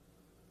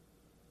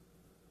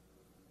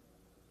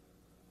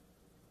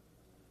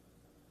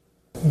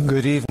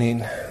Good evening.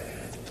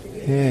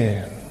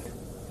 Yeah.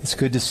 It's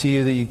good to see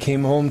you that you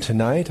came home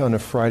tonight on a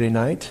Friday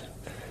night.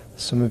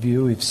 Some of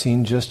you we've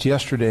seen just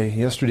yesterday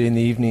in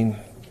the evening.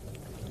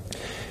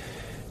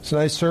 It's a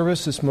nice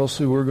service. It's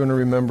mostly we're going to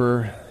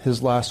remember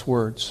his last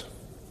words.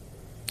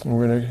 And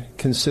we're going to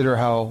consider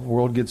how the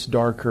world gets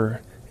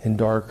darker and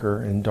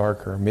darker and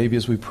darker. Maybe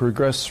as we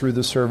progress through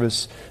the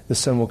service, the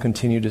sun will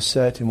continue to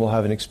set, and we'll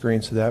have an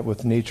experience of that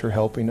with nature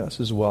helping us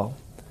as well.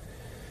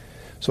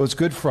 So it's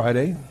Good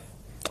Friday.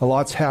 A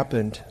lot's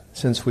happened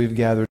since we've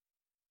gathered.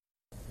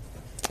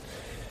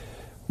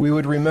 We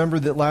would remember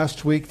that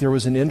last week there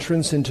was an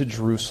entrance into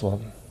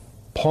Jerusalem.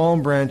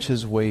 Palm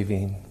branches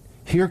waving.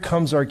 Here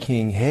comes our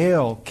King.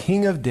 Hail,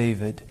 King of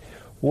David.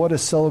 What a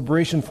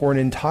celebration for an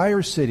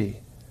entire city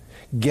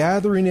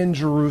gathering in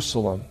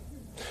Jerusalem.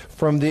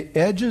 From the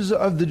edges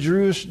of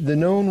the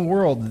known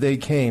world they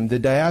came. The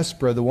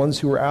diaspora, the ones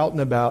who were out and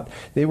about,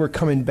 they were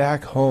coming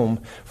back home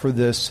for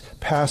this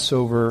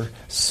Passover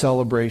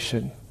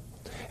celebration.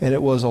 And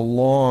it was a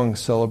long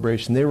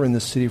celebration. They were in the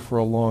city for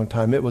a long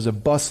time. It was a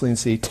bustling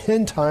city,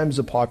 10 times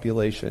the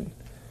population,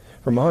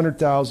 from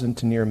 100,000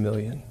 to near 1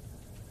 million.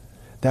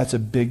 That's a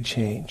big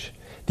change.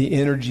 The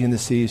energy in the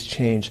city has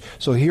changed.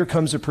 So here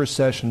comes a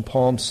procession,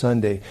 Palm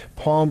Sunday,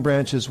 palm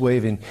branches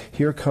waving.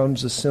 Here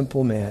comes a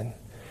simple man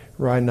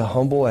riding a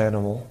humble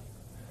animal,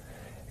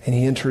 and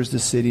he enters the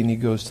city and he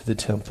goes to the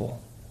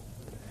temple.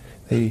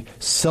 They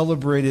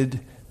celebrated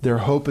their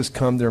hope has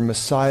come, their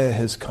Messiah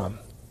has come.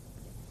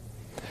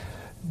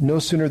 No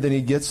sooner than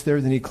he gets there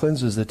than he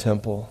cleanses the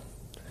temple,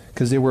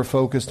 because they were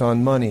focused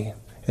on money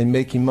and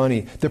making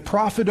money. The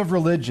profit of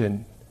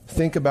religion.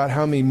 Think about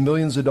how many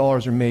millions of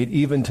dollars are made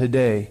even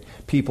today.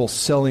 People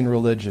selling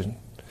religion,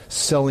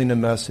 selling a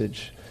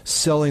message,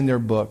 selling their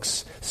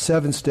books.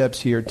 7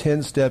 steps here,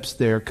 10 steps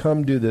there.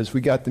 Come do this.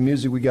 We got the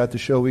music, we got the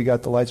show, we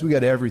got the lights, we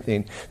got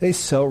everything. They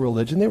sell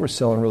religion. They were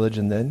selling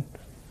religion then.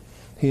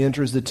 He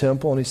enters the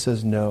temple and he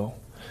says, no,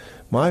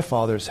 my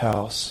Father's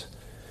house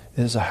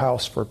is a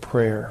house for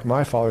prayer.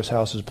 My Father's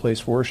house is a place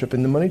for worship.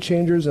 And the money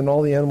changers and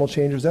all the animal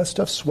changers, that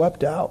stuff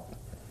swept out.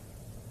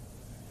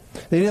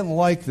 They didn't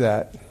like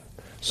that.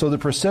 So the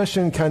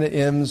procession kind of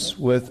ends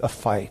with a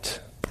fight.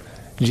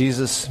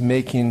 Jesus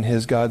making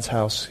his God's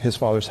house, his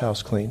Father's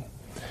house clean.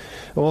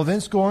 Well,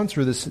 events go on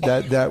through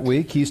that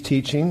week. He's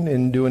teaching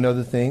and doing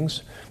other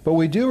things. But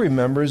we do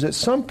remember is that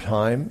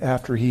sometime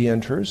after he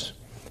enters,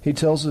 he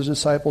tells his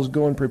disciples,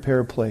 go and prepare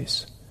a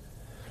place.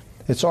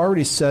 It's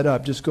already set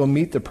up. Just go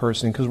meet the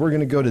person, because we're going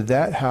to go to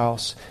that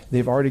house.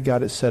 They've already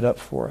got it set up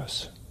for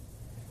us.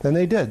 And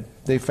they did.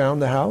 They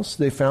found the house.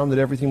 They found that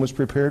everything was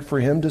prepared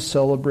for him to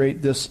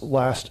celebrate this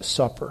Last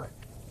Supper.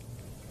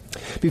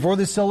 Before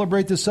they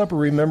celebrate the supper,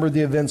 remember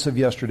the events of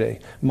yesterday,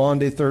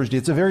 Maundy, Thursday.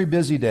 It's a very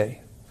busy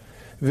day.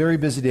 Very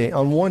busy day.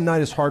 On one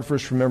night, it's hard for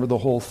us to remember the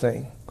whole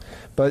thing.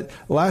 But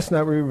last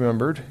night we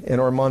remembered,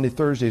 and our Maundy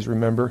Thursdays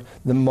remember,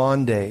 the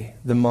Maunday,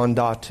 the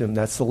mandatum.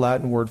 That's the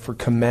Latin word for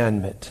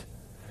commandment.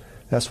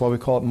 That's why we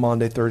call it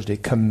Maundy Thursday.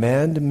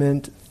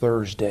 Commandment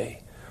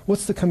Thursday.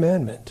 What's the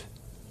commandment?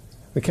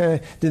 We kind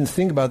of didn't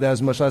think about that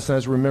as much last night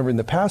as remembering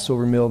the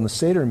Passover meal and the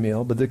Seder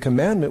meal, but the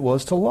commandment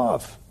was to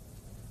love.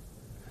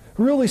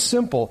 Really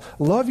simple.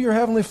 Love your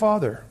Heavenly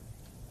Father.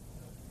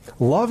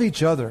 Love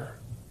each other.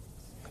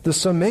 The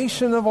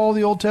summation of all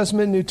the Old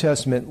Testament and New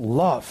Testament,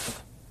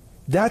 love.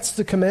 That's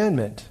the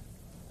commandment.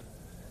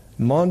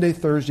 Maundy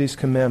Thursday's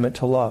commandment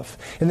to love.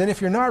 And then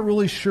if you're not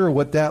really sure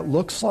what that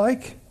looks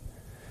like,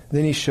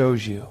 then he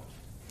shows you.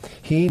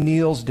 He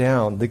kneels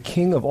down, the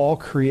King of all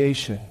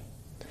creation,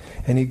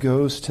 and he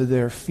goes to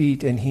their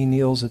feet and he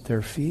kneels at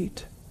their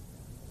feet.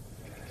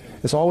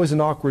 It's always an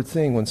awkward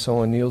thing when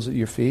someone kneels at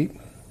your feet.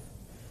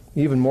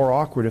 Even more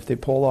awkward if they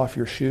pull off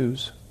your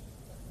shoes,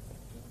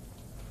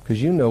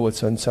 because you know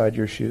what's inside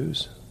your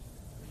shoes.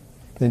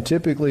 And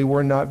typically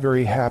we're not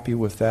very happy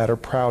with that or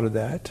proud of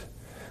that.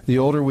 The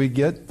older we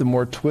get, the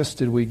more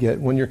twisted we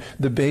get. When you're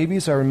the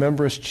babies, I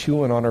remember us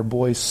chewing on our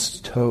boys'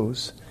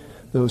 toes.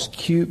 Those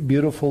cute,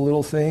 beautiful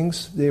little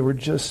things, they were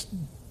just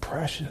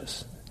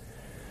precious.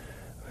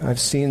 I've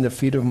seen the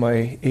feet of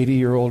my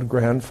 80-year-old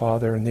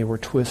grandfather, and they were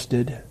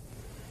twisted.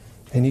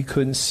 And he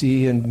couldn't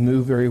see and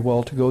move very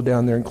well to go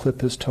down there and clip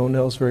his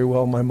toenails very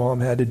well. My mom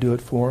had to do it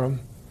for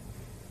him.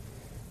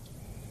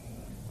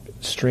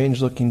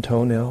 Strange-looking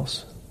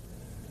toenails.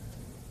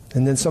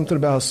 And then something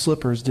about his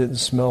slippers didn't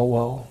smell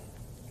well.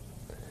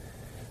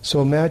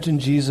 So imagine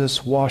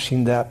Jesus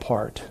washing that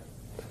part,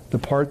 the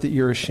part that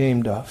you're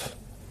ashamed of.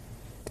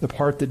 The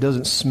part that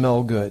doesn't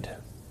smell good,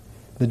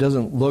 that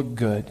doesn't look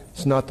good.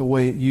 It's not the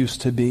way it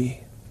used to be.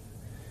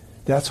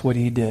 That's what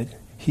he did.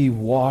 He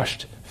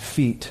washed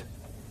feet.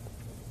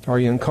 Are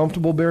you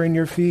uncomfortable bearing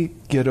your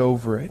feet? Get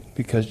over it,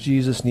 because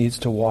Jesus needs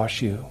to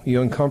wash you. Are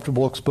you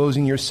uncomfortable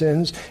exposing your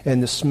sins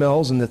and the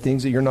smells and the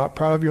things that you're not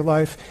proud of your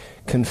life?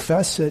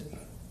 Confess it.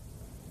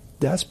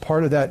 That's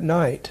part of that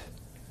night.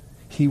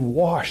 He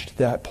washed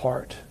that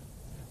part.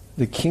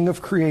 The King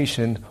of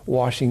creation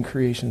washing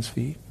creation's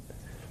feet.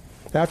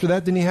 After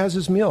that, then he has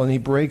his meal and he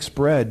breaks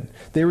bread.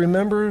 They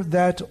remember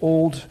that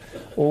old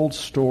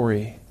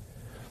story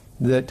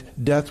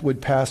that death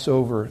would pass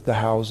over the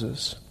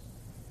houses.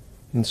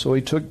 And so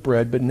he took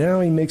bread, but now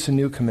he makes a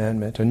new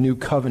commandment, a new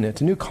covenant,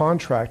 a new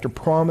contract, a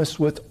promise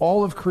with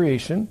all of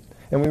creation.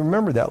 And we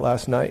remember that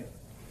last night.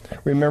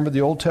 Remember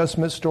the Old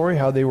Testament story,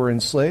 how they were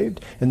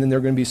enslaved, and then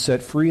they're going to be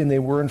set free, and they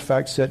were in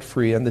fact set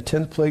free. And the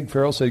 10th plague,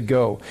 Pharaoh said,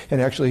 go.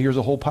 And actually, here's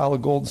a whole pile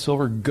of gold and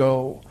silver,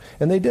 go.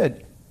 And they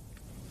did.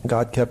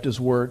 God kept his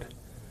word.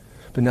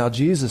 But now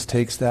Jesus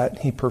takes that, and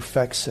he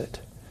perfects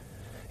it.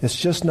 It's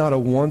just not a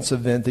once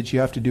event that you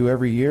have to do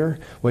every year.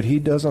 What he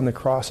does on the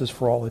cross is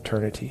for all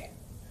eternity.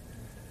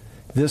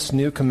 This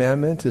new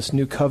commandment, this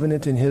new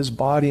covenant in his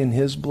body and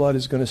his blood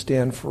is going to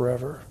stand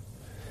forever.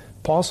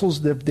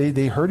 Apostles,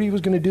 they heard he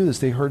was going to do this.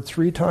 They heard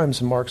 3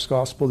 times in Mark's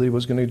gospel that he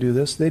was going to do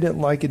this. They didn't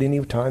like it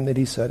any time that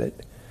he said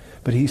it,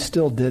 but he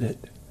still did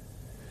it.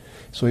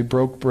 So he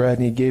broke bread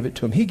and he gave it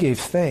to him. He gave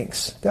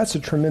thanks. That's a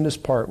tremendous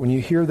part. When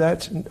you hear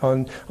that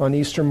on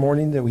Easter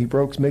morning that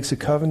he makes a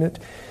covenant,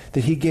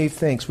 that he gave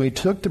thanks. When he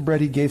took the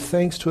bread, he gave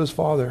thanks to his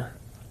Father.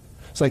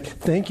 It's like,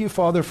 thank you,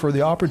 Father, for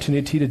the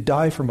opportunity to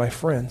die for my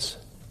friends.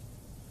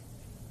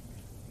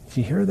 Do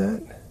you hear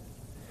that?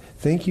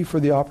 Thank you for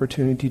the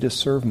opportunity to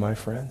serve my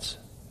friends.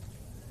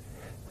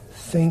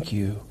 Thank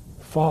you,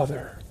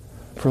 Father,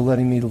 for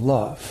letting me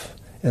love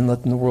and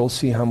letting the world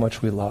see how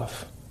much we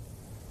love.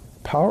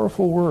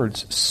 Powerful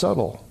words,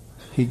 subtle.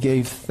 He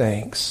gave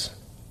thanks.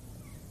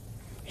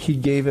 He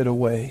gave it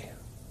away.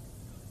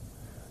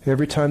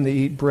 Every time they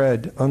eat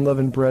bread,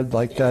 unleavened bread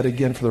like that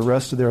again for the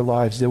rest of their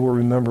lives, they will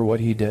remember what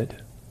he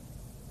did.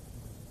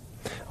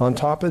 On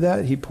top of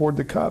that, he poured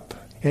the cup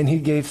and he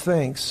gave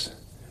thanks.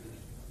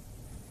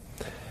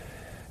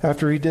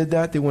 After he did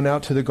that, they went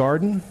out to the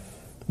garden.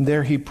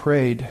 There he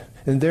prayed,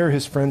 and there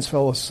his friends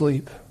fell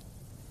asleep.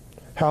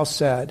 How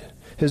sad.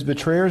 His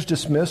betrayers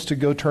dismissed to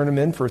go turn him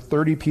in for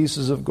 30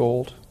 pieces of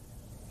gold.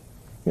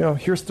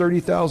 Here's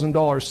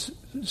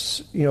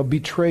 $30,000.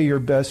 Betray your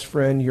best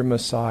friend, your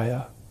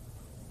Messiah.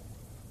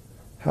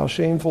 How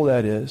shameful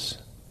that is.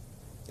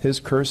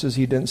 His curse is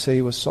he didn't say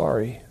he was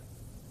sorry.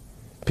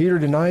 Peter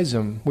denies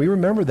him. We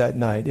remember that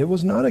night. It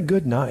was not a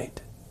good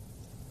night.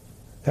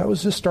 That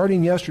was just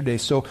starting yesterday.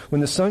 So when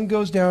the sun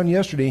goes down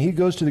yesterday, he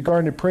goes to the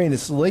garden to pray, and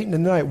it's late in the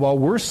night. While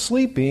we're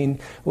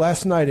sleeping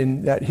last night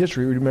in that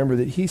history, we remember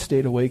that he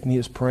stayed awake and he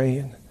is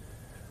praying.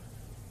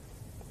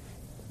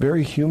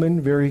 Very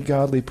human, very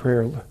godly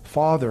prayer.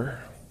 Father,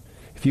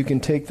 if you can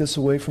take this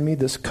away from me,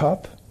 this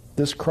cup,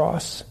 this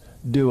cross,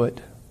 do it.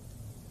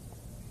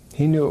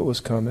 He knew it was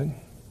coming.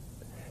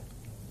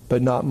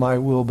 But not my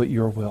will, but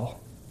your will.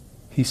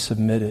 He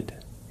submitted.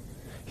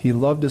 He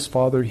loved his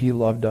Father. He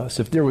loved us.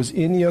 If there was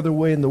any other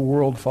way in the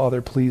world,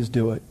 Father, please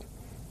do it.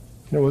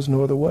 There was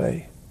no other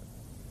way.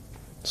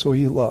 So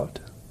he loved.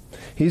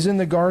 He's in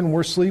the garden.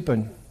 We're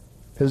sleeping.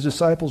 His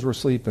disciples were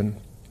sleeping.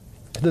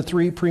 The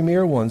 3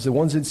 premier ones, the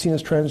ones that had seen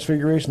his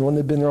transfiguration, the one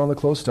that had been there on the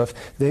close stuff,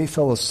 they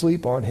fell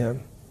asleep on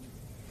him.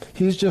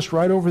 He's just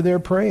right over there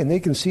praying.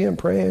 They can see him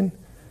praying,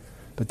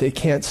 but they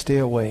can't stay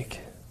awake.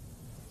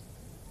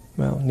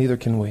 Well, neither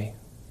can we.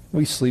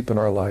 We sleep in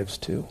our lives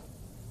too.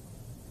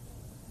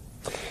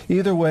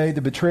 Either way,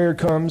 the betrayer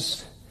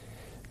comes,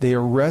 they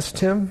arrest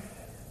him,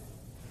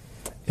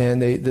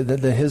 and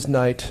his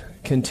night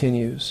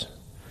continues.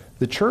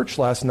 The church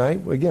last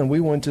night, again, we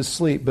went to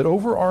sleep, but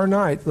over our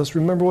night, let's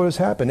remember what has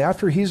happened.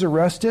 After he's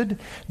arrested,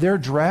 they're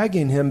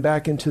dragging him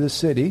back into the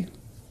city,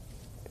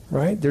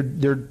 right?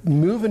 They're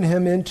moving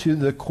him into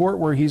the court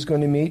where he's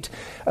going to meet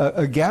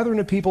a gathering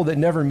of people that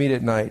never meet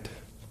at night.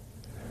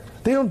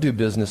 They don't do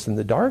business in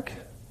the dark.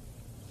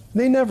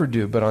 They never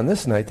do, but on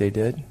this night they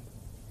did.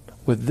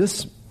 With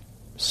this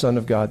Son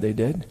of God they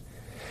did.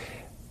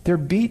 They're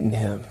beating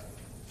him.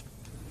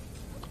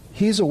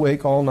 He's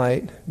awake all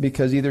night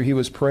because either he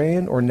was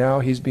praying or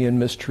now he's being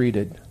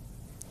mistreated.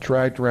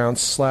 Dragged around,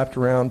 slapped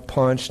around,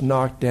 punched,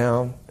 knocked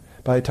down.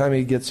 By the time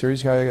he gets here,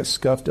 he's got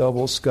scuffed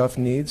elbows, scuffed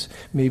knees,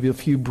 maybe a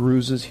few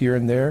bruises here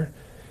and there.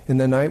 In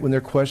the night when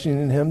they're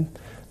questioning him,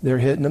 they're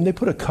hitting him. They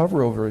put a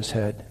cover over his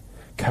head.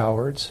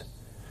 Cowards.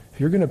 If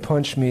you're going to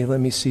punch me, let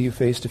me see you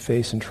face to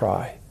face and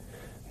try.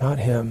 Not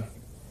him.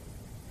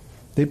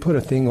 They put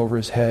a thing over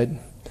his head.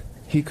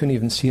 He couldn't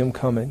even see him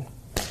coming.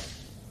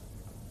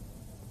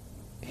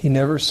 He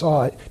never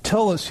saw it.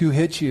 Tell us who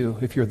hit you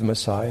if you're the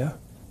Messiah.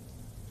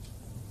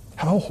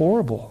 How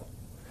horrible.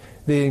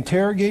 They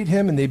interrogate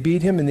him and they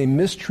beat him and they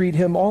mistreat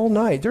him all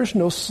night. There's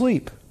no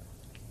sleep.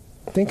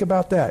 Think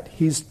about that.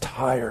 He's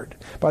tired.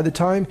 By the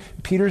time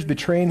Peter's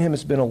betraying him,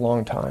 it's been a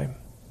long time.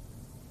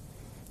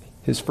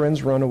 His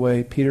friends run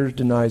away. Peter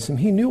denies him.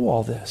 He knew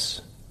all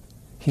this.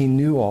 He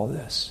knew all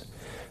this.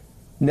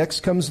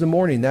 Next comes the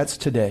morning. That's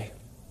today.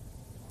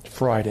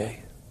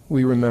 Friday.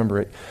 We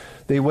remember it.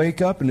 They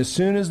wake up, and as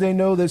soon as they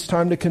know that it's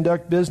time to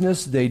conduct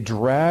business, they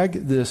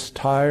drag this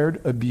tired,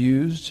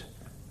 abused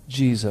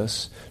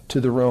Jesus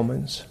to the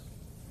Romans.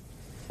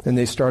 And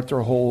they start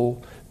their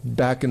whole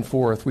back and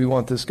forth. We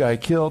want this guy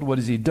killed. What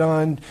has he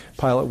done?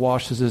 Pilate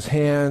washes his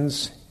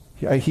hands.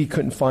 He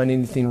couldn't find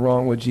anything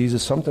wrong with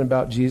Jesus. Something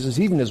about Jesus.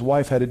 Even his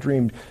wife had a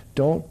dream.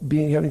 Don't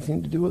have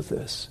anything to do with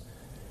this.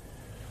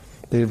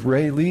 They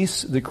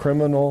release the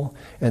criminal,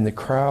 and the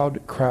crowd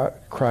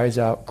cries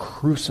out,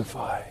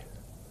 "Crucify."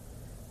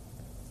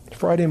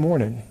 Friday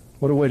morning.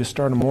 What a way to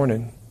start a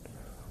morning.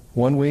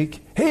 1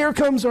 week, here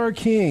comes our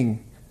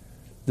King.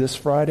 This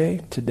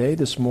Friday, today,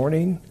 this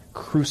morning,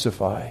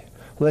 crucify.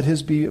 Let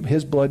his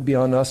blood be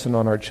on us and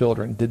on our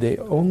children. Did they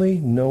only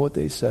know what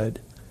they said?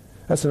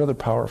 That's another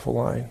powerful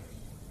line.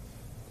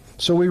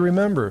 So we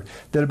remember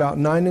that about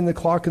 9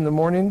 o'clock in the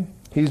morning,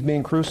 he's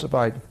being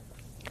crucified.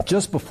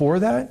 Just before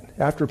that,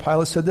 after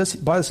Pilate said this,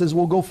 Pilate says,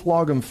 "We'll go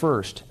flog him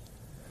first."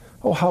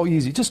 Oh, how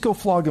easy. Just go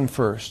flog him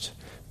first.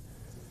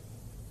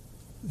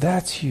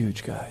 That's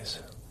huge, guys.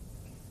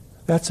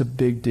 That's a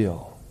big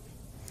deal.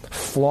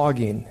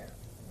 Flogging.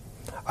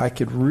 I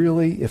could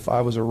really, if I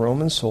was a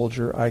Roman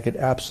soldier, I could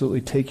absolutely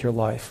take your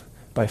life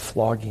by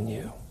flogging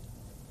you.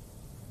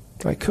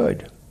 I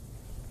could.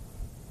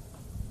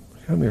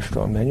 Come here,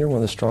 strong man. You're one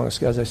of the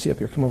strongest guys I see up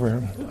here. Come over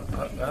here.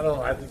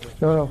 I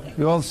think No.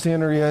 You all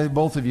stand there, yeah,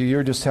 both of you.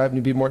 You're just having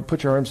to be more.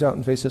 Put your arms out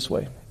and face this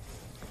way.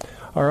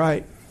 All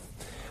right.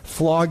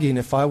 Flogging.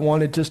 If I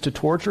wanted just to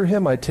torture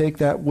him, I'd take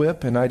that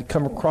whip and I'd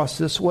come across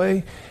this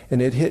way,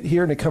 and it'd hit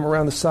here and it'd come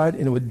around the side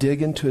and it would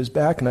dig into his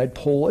back, and I'd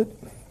pull it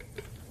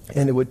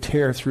and it would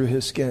tear through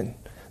his skin.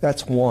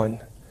 That's one.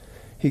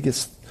 He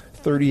gets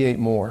 38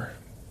 more.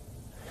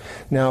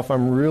 Now, if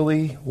I'm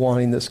really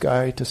wanting this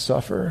guy to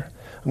suffer,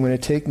 I'm going to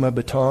take my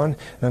baton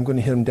and I'm going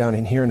to hit him down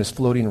in here in his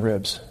floating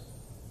ribs.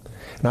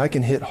 And I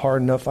can hit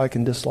hard enough I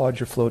can dislodge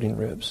your floating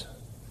ribs.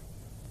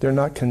 They're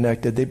not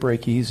connected. They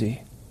break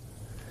easy.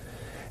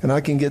 And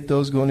I can get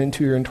those going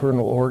into your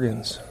internal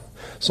organs.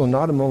 So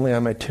not only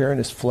am I tearing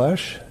his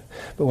flesh,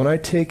 but when I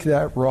take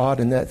that rod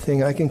and that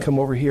thing, I can come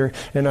over here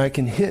and I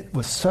can hit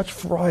with such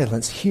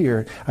violence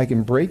here, I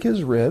can break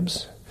his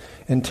ribs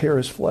and tear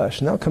his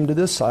flesh. Now come to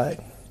this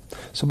side.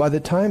 So by the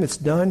time it's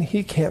done,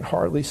 he can't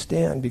hardly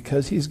stand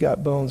because he's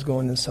got bones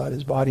going inside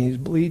his body. He's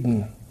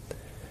bleeding.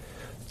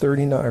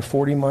 39 or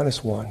 40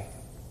 minus 1.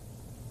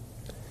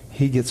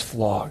 He gets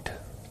flogged.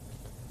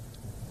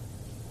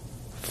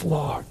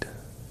 Flogged.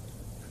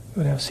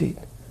 Go and have a seat.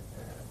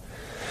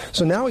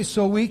 So now he's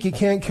so weak he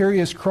can't carry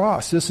his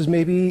cross. This is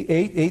maybe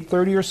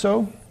 8:30 or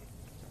so.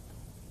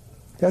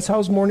 That's how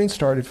his morning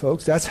started,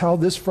 folks. That's how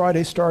this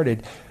Friday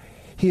started.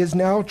 He is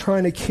now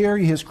trying to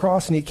carry his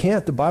cross, and he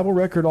can't. The Bible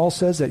record all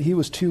says that he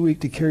was too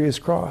weak to carry his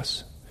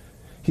cross.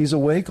 He's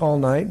awake all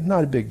night.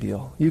 Not a big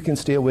deal. You can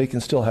stay awake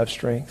and still have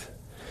strength.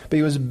 But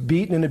he was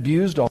beaten and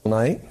abused all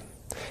night,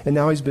 and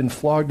now he's been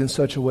flogged in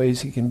such a way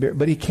as he can bear.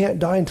 But he can't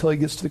die until he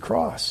gets to the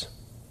cross.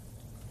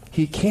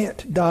 He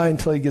can't die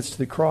until he gets to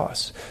the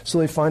cross. So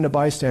they find a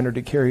bystander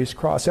to carry his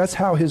cross. That's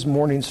how his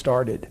morning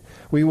started.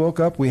 We woke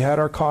up, we had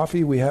our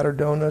coffee, we had our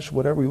donuts,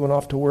 whatever, we went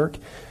off to work.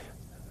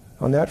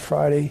 On that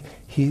Friday,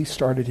 he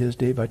started his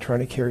day by trying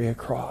to carry a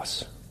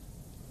cross.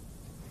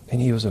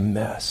 And he was a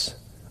mess.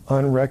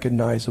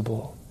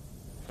 Unrecognizable.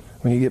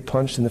 When you get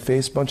punched in the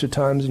face a bunch of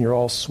times and you're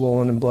all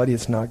swollen and bloody,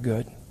 it's not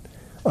good.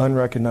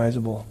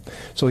 Unrecognizable.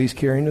 So he's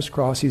carrying his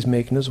cross, he's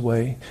making his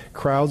way.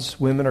 Crowds,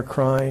 women are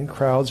crying,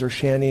 crowds are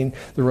chanting.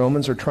 The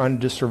Romans are trying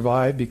to just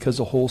survive because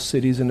the whole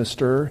city's in a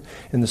stir,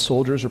 and the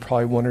soldiers are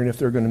probably wondering if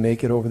they're going to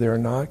make it over there or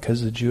not,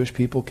 because the Jewish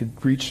people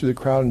could reach through the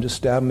crowd and just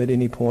stab them at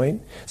any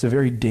point. It's a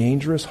very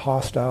dangerous,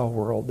 hostile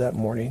world that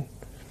morning.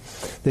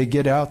 They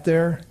get out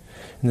there,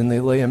 and then they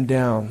lay him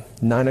down.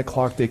 9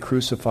 o'clock, they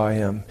crucify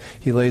him.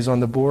 He lays on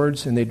the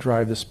boards, and they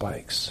drive the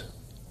spikes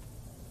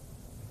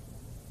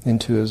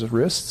into his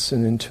wrists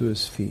and into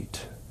his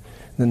feet.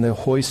 Then they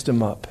hoist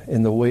him up,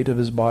 and the weight of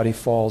his body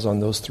falls on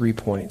those 3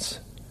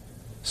 points.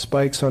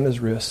 Spikes on his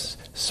wrists,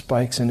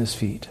 spikes in his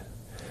feet.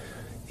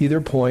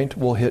 Either point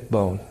will hit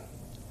bone.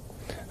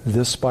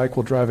 This spike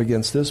will drive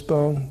against this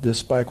bone. This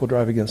spike will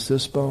drive against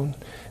this bone.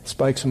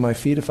 Spikes in my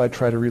feet, if I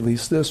try to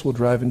release this, will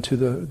drive into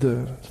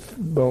the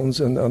bones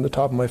on the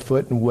top of my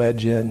foot and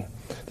wedge in.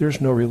 There's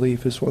no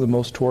relief. It's one of the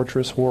most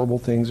torturous, horrible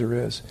things there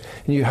is.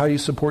 And how do you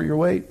support your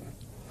weight?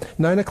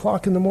 9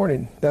 o'clock in the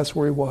morning, that's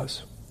where he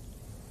was.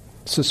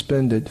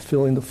 Suspended,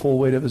 feeling the full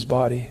weight of his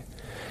body.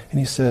 And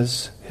he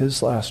says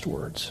his last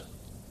words.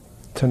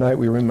 Tonight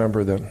we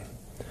remember them.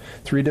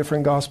 4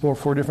 different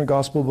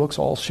gospel books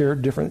all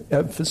shared different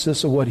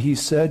emphasis of what he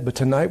said, but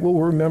tonight we'll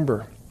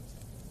remember.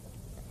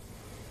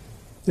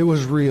 It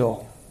was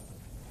real.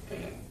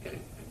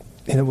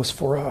 And it was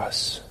for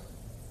us.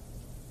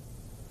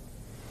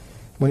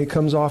 When he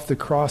comes off the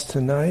cross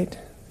tonight,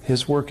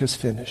 his work is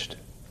finished.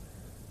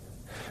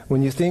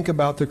 When you think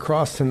about the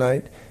cross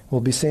tonight, we'll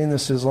be saying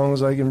this as long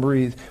as I can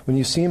breathe. When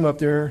you see him up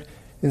there,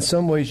 in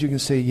some ways you can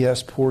say,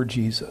 yes, poor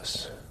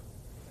Jesus.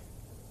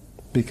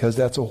 Because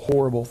that's a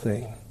horrible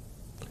thing.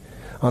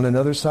 On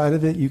another side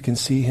of it, you can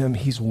see him,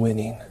 he's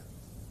winning.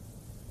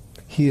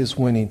 He is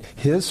winning.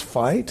 His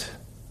fight,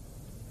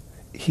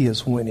 he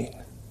is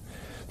winning.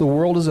 The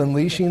world is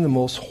unleashing the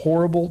most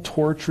horrible,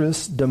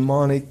 torturous,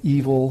 demonic,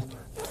 evil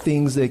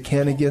things they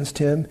can against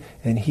him,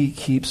 and he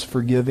keeps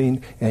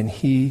forgiving, and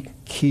he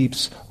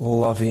keeps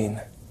loving.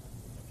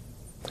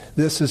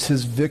 This is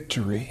his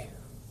victory,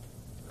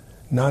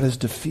 not his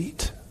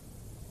defeat.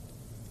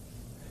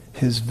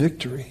 his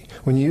victory.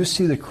 When you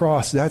see the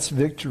cross, that's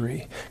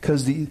victory.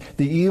 Because the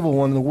evil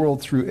one in the world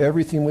threw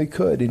everything we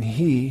could, and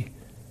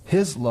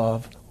his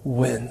love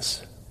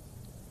wins.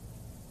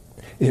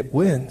 It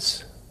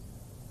wins.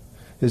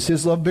 Is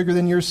his love bigger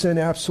than your sin?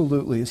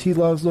 Absolutely. Is he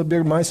love's love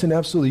bigger than my sin?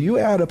 Absolutely. You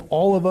add up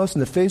all of us in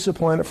the face of the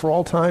planet for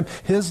all time,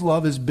 his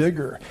love is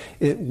bigger.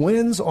 It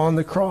wins on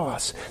the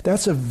cross.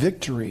 That's a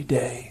victory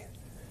day.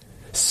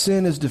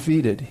 Sin is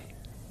defeated.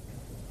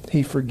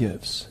 He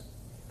forgives.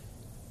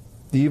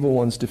 The evil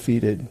one's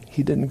defeated.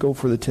 He didn't go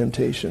for the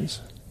temptations.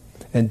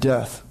 And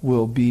death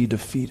will be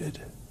defeated.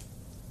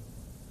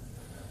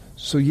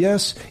 So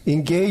yes,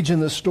 engage in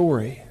the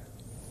story.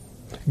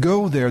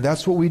 Go there.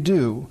 That's what we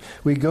do.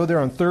 We go there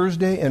on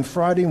Thursday and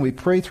Friday, and we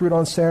pray through it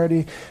on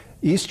Saturday.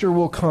 Easter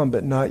will come,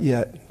 but not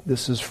yet.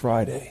 This is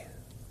Friday.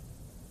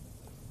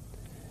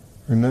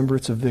 Remember,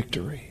 it's a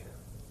victory.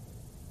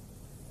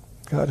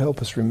 God,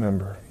 help us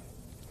remember.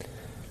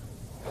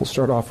 We'll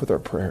start off with our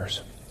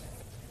prayers.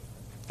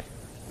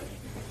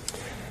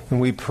 And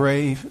we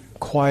pray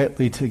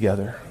quietly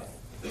together.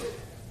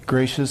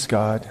 Gracious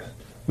God,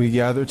 we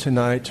gather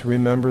tonight to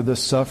remember the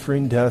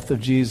suffering death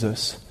of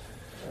Jesus.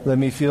 Let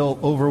me feel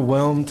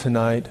overwhelmed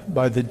tonight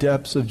by the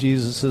depths of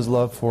Jesus'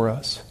 love for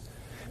us.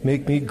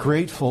 Make me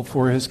grateful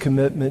for his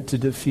commitment to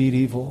defeat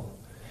evil.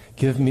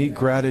 Give me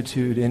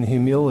gratitude and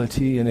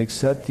humility in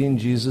accepting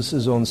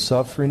Jesus' own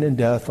suffering and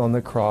death on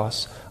the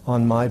cross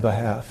on my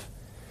behalf.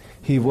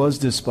 He was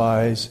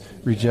despised,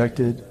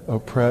 rejected,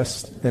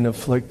 oppressed, and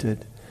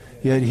afflicted.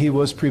 Yet he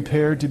was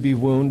prepared to be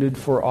wounded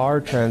for our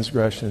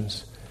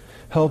transgressions.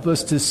 Help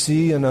us to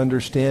see and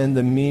understand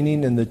the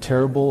meaning and the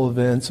terrible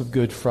events of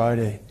Good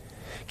Friday.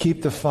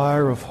 Keep the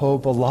fire of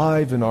hope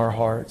alive in our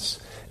hearts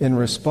in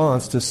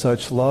response to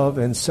such love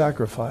and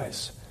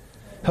sacrifice.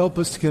 Help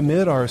us to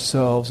commit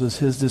ourselves as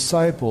his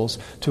disciples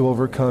to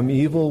overcome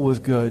evil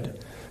with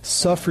good,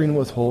 suffering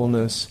with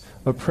wholeness,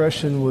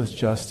 oppression with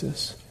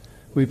justice.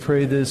 We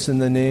pray this in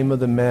the name of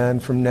the man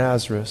from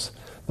Nazareth,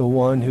 the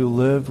one who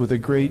lived with a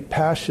great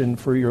passion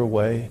for your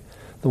way,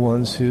 the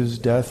ones whose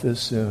death is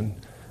soon.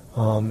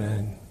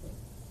 Amen.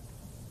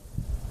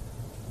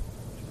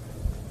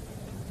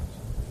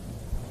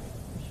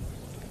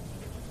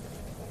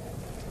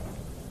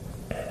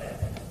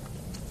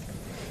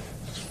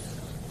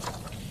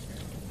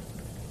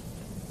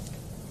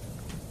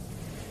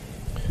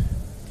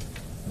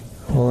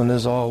 Well, and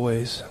as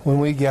always, when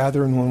we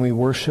gather and when we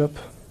worship,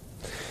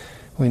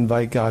 we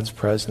invite God's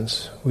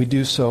presence. We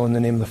do so in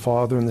the name of the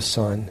Father and the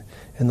Son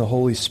and the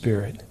Holy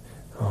Spirit.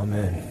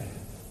 Amen.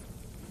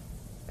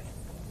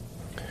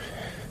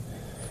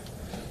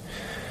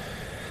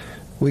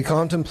 We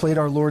contemplate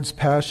our Lord's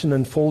passion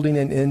unfolding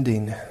and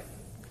ending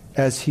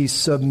as he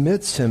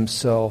submits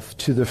himself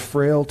to the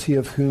frailty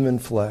of human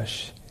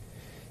flesh,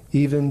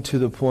 even to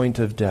the point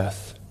of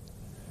death.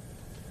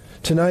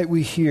 Tonight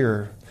we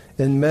hear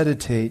and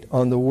meditate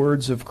on the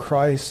words of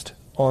Christ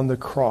on the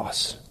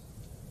cross.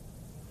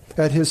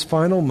 At his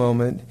final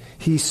moment,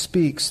 he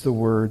speaks the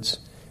words,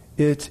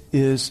 "It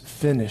is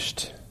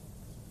finished."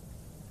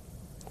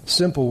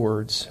 Simple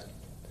words,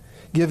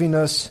 giving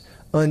us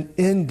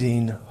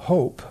unending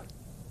hope.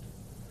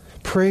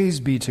 Praise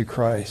be to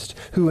Christ,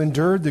 who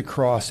endured the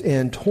cross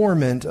and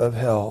torment of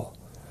hell,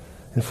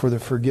 and for the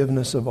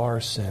forgiveness of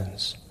our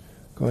sins.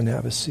 Go and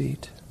have a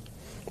seat.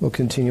 We'll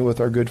continue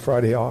with our Good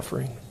Friday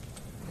offering.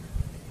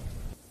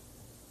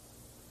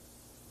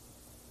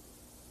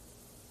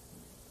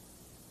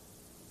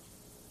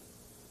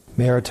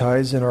 May our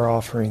tithes and our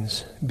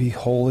offerings be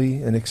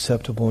holy and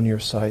acceptable in your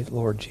sight,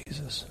 Lord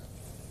Jesus.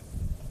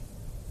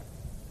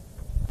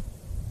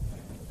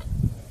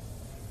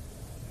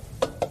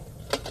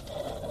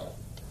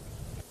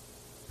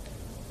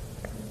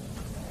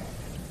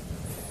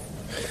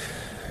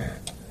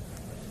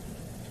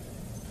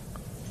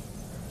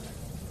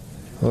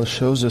 Well, it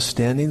shows us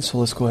standing, so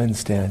let's go ahead and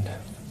stand.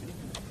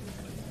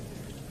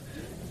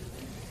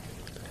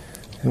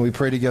 And we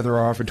pray together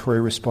our offertory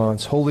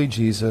response. Holy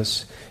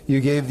Jesus, you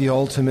gave the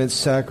ultimate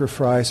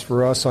sacrifice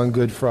for us on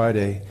Good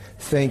Friday.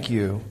 Thank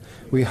you.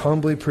 We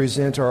humbly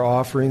present our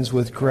offerings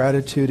with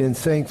gratitude and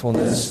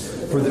thankfulness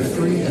for the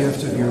free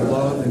gift of your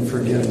love and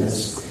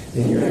forgiveness.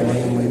 In your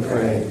name we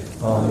pray.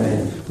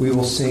 Amen. We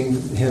will sing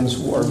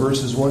hymns, or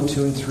verses 1,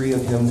 2, and 3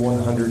 of hymn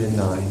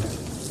 109.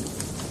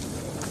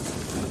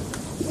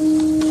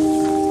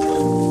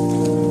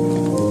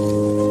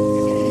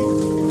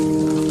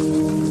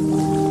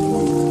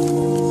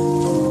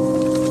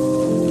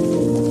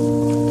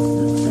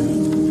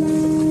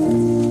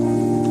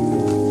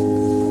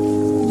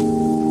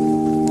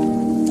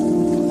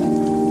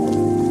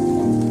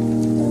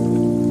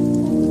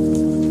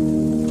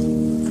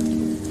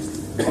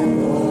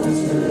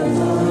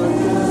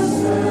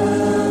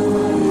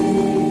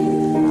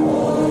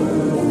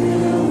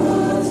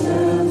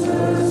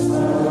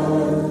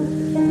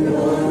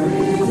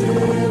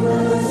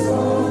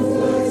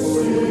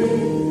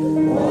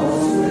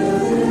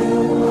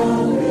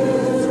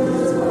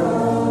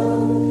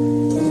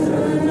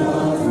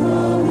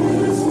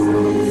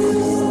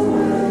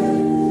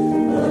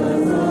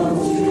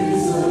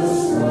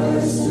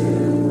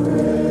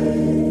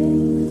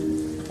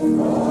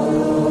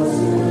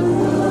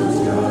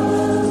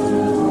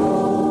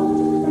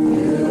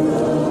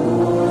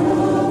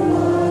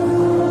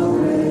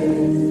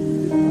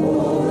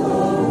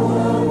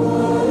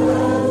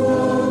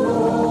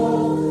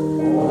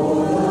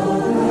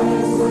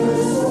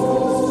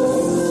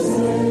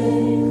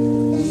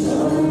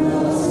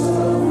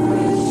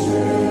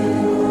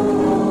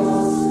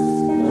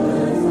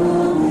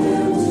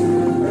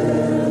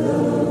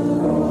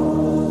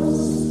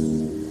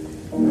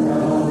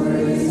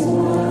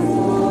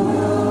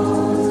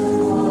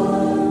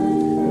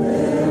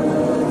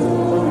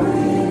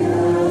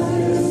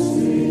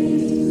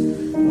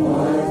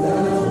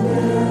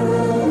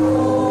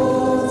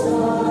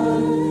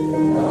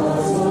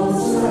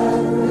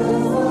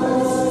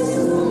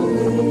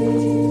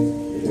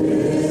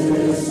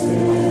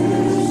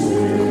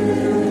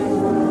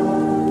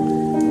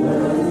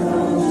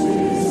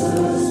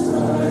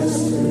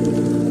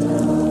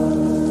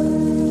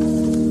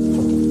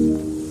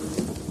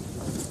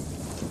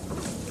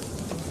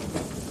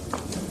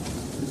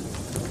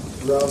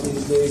 throughout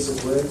these days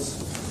of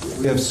Lent,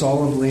 we have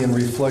solemnly and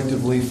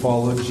reflectively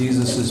followed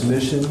Jesus'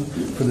 mission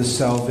for the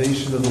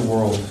salvation of the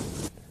world.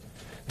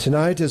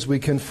 Tonight, as we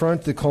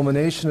confront the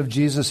culmination of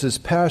Jesus'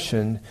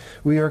 passion,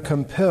 we are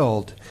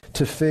compelled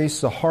to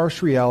face the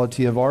harsh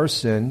reality of our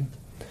sin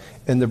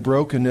and the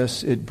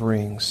brokenness it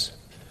brings.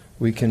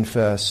 We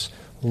confess,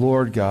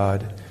 Lord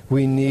God,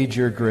 we need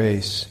your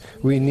grace.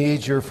 We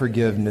need your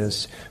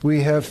forgiveness.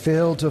 We have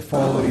failed to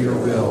follow your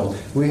will.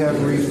 We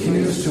have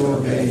refused to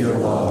obey your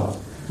law.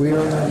 We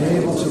are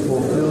unable to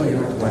fulfill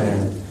your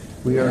plan.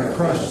 We are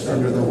crushed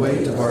under the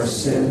weight of our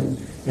sin,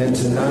 and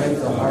tonight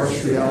the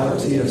harsh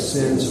reality of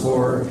sin's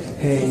horror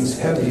hangs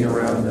heavy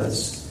around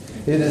us.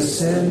 It is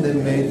sin that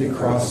made the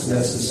cross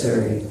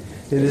necessary.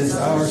 It is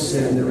our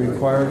sin that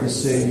required the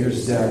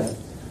Savior's death.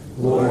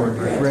 Lord,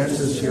 grant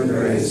us your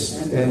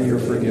grace and your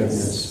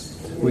forgiveness.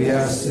 We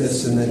ask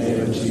this in the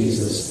name of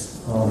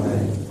Jesus.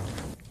 Amen.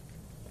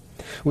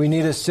 We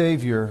need a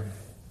Savior.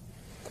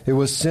 It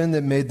was sin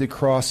that made the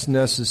cross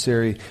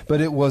necessary,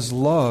 but it was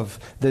love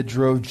that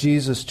drove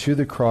Jesus to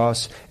the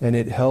cross, and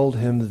it held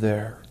him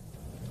there.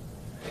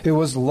 It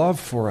was love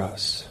for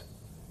us.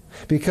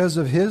 Because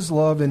of his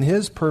love and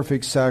his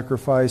perfect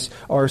sacrifice,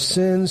 our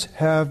sins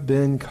have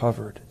been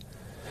covered.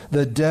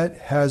 The debt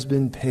has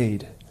been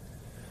paid.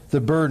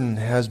 The burden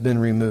has been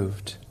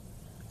removed.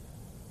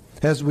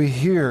 As we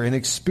hear and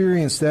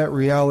experience that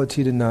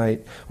reality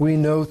tonight, we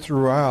know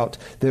throughout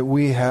that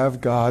we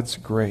have God's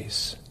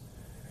grace.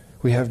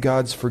 We have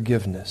God's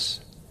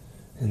forgiveness.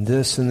 And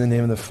this in the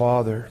name of the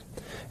Father,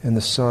 and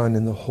the Son,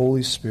 and the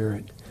Holy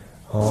Spirit.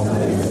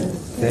 Amen.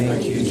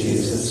 Thank you,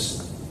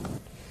 Jesus.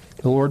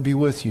 The Lord be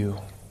with you.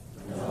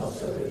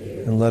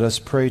 And let us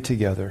pray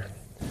together.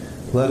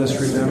 Let us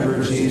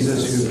remember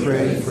Jesus, who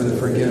prayed for the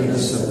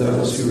forgiveness of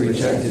those who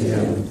rejected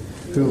him,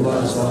 who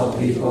loves all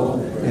people,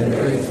 and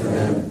prayed for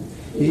them,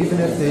 even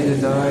if they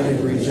denied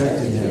and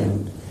rejected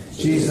him.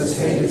 Jesus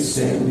hated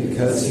sin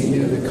because he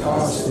knew the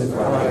cost of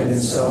pride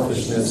and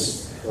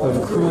selfishness,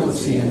 of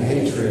cruelty and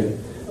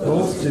hatred,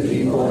 both to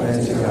people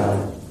and to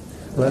God.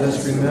 Let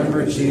us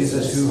remember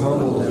Jesus, who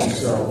humbled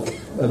himself,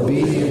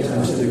 obedient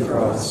unto the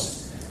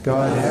cross.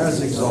 God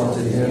has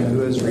exalted him who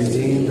has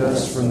redeemed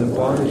us from the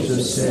bondage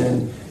of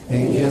sin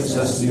and gives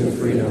us new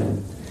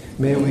freedom.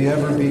 May we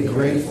ever be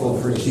grateful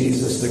for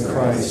Jesus the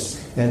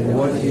Christ and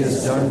what he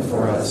has done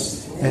for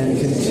us and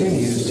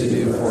continues to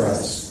do for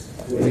us.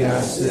 We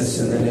ask this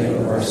in the name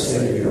of our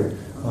Savior.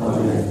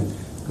 Amen.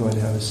 Go ahead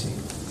and have a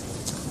seat.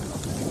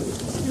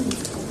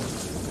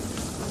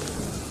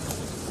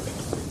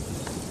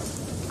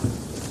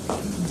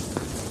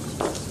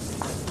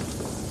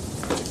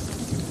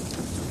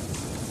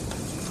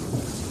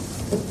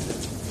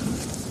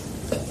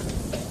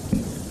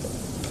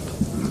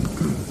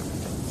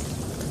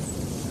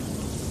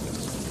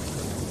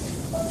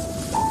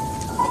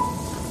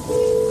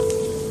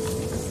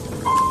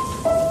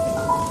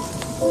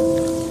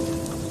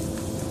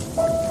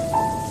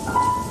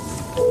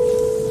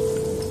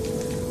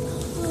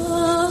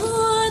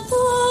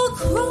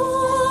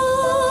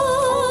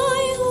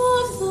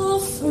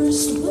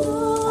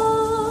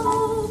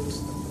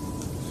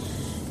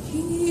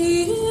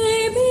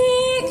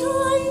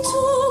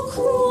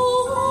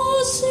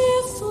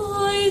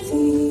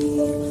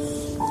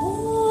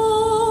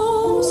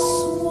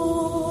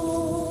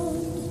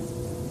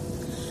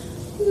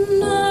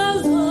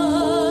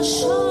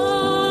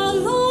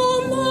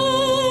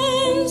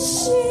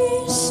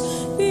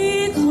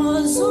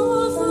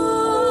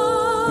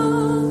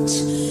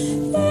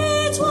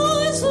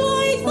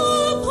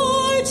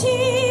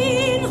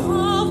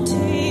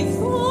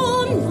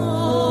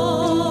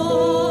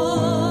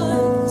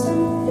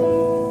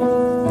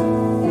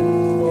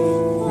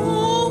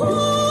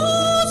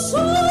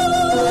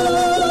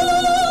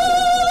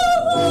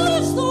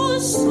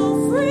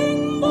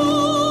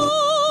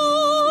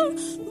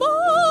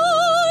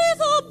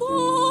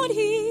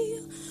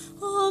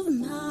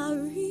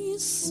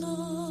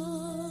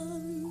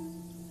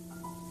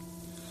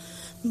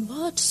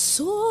 But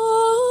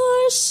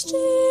sore still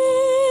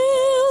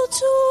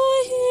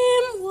to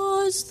him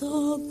was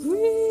the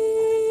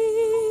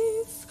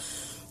grief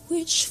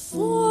which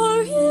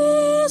for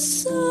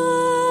his sake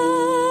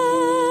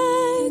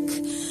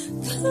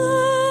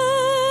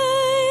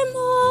came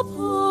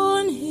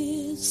upon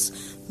his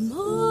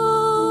mother.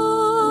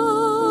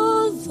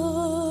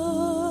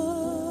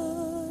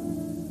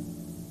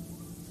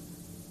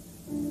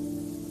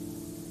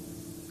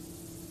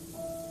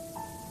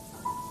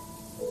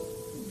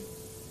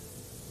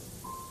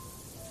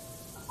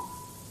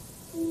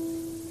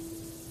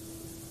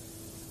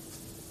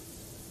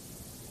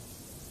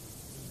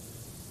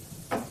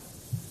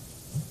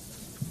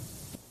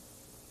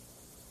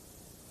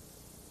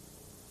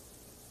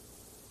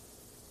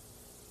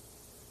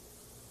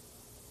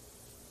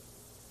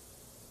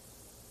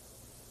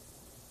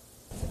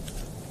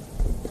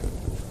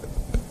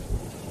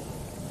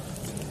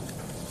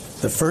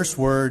 The first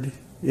word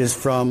is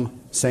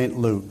from St.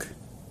 Luke,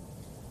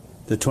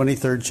 the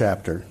 23rd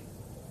chapter.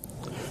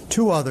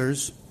 Two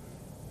others,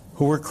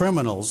 who were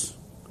criminals,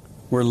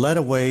 were led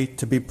away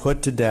to be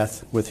put to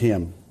death with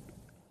him.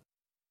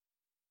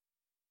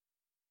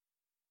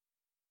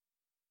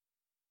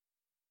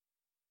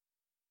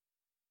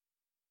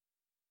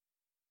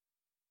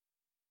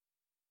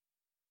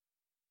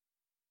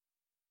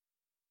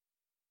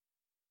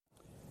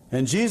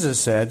 And Jesus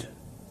said,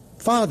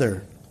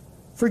 Father,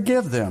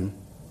 forgive them,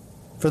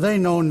 for they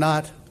know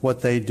not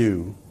what they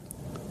do.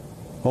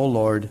 O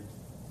Lord,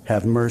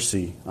 have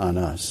mercy on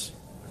us.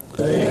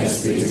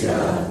 Thanks be to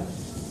God.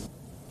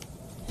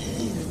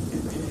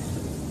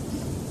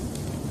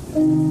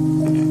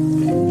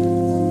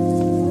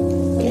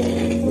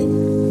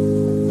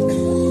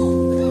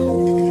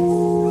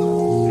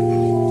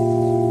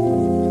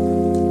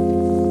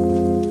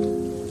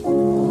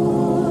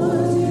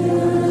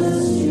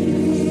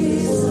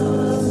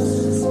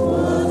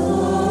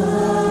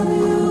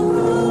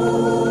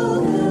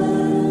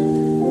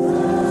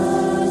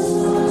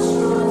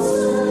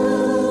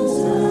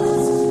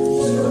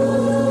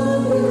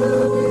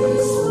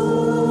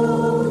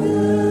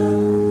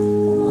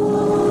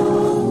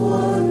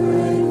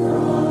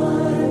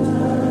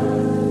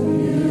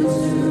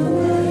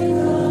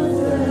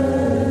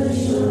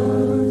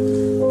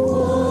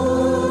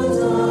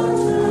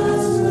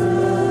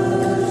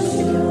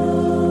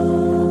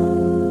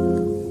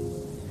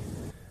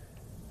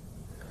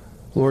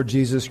 Lord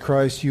Jesus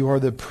Christ, you are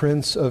the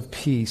Prince of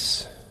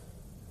Peace.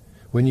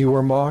 When you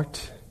were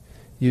mocked,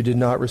 you did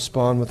not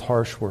respond with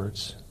harsh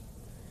words.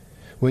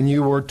 When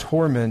you were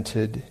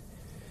tormented,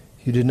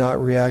 you did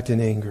not react in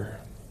anger.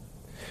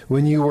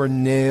 When you were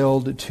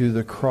nailed to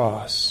the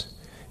cross,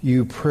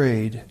 you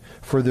prayed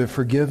for the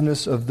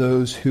forgiveness of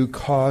those who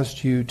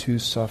caused you to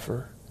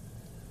suffer.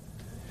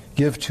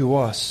 Give to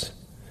us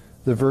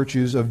the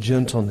virtues of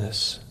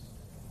gentleness,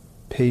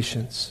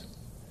 patience,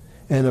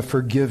 and a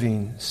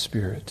forgiving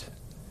spirit.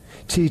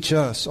 Teach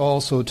us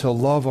also to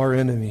love our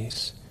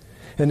enemies,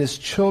 and as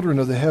children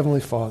of the Heavenly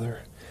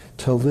Father,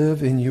 to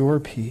live in your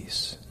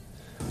peace.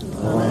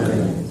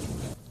 Amen.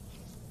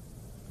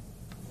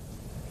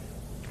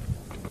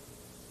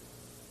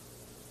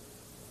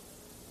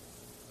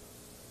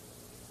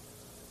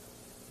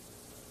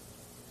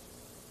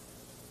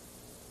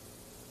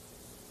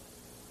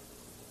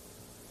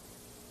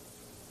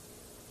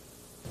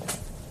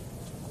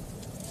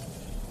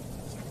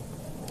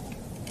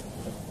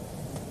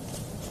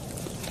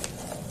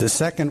 The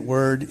second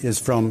word is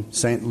from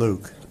St.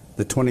 Luke,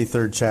 the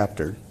 23rd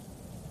chapter.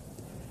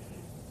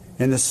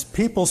 And the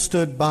people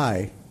stood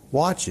by,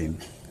 watching,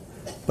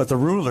 but the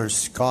rulers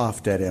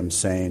scoffed at him,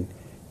 saying,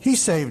 He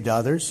saved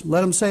others,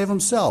 let him save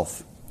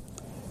himself.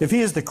 If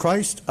he is the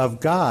Christ of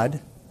God,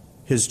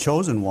 his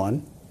chosen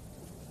one.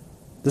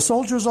 The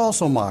soldiers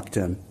also mocked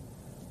him,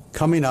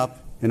 coming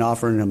up and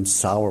offering him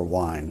sour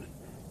wine,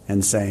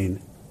 and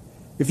saying,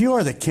 If you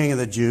are the King of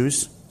the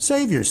Jews,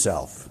 save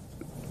yourself.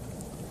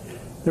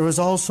 There was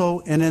also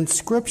an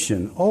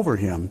inscription over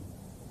him,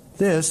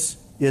 This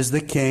is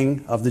the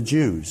King of the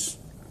Jews.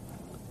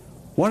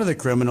 One of the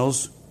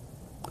criminals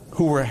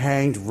who were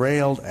hanged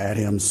railed at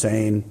him,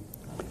 saying,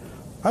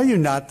 Are you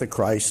not the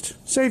Christ?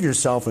 Save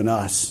yourself and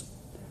us.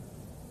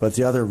 But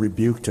the other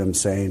rebuked him,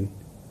 saying,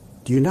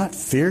 Do you not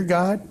fear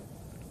God,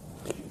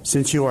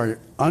 since you are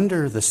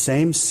under the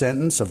same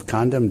sentence of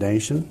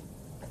condemnation?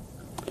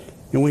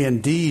 And we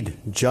indeed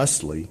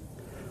justly,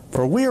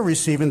 for we are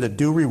receiving the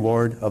due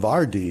reward of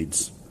our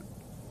deeds.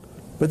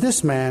 But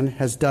this man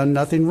has done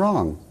nothing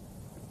wrong.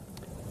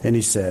 And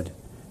he said,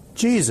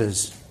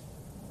 Jesus,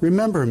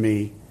 remember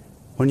me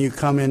when you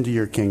come into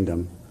your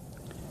kingdom.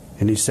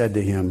 And he said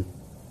to him,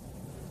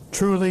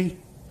 Truly,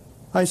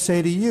 I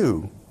say to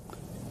you,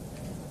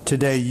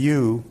 today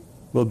you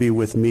will be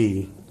with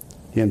me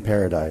in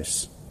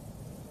paradise.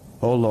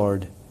 O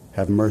Lord,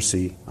 have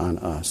mercy on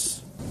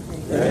us.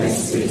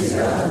 Thanks be to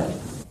God.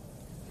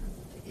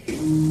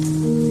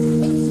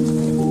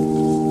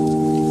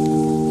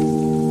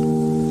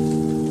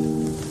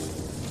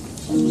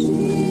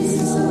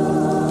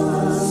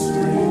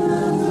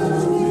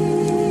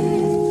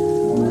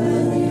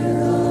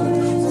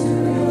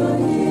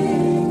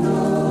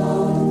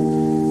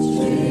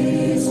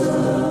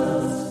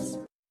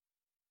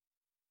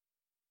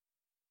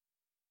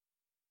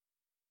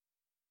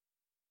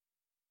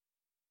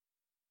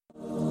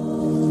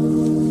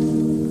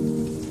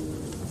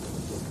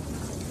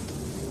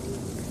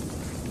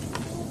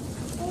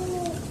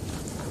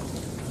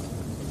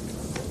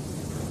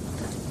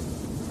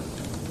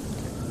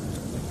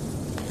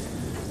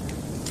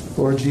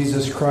 Lord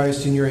Jesus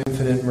Christ, in your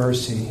infinite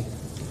mercy,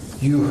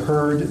 you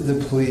heard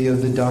the plea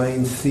of the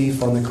dying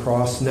thief on the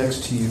cross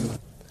next to you.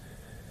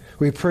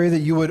 We pray that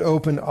you would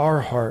open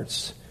our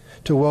hearts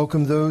to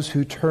welcome those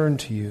who turn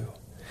to you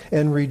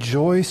and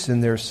rejoice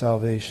in their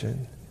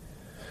salvation.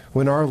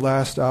 When our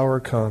last hour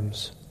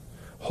comes,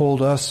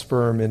 hold us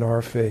firm in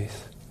our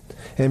faith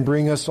and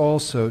bring us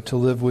also to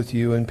live with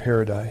you in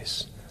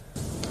paradise.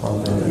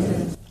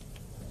 Amen.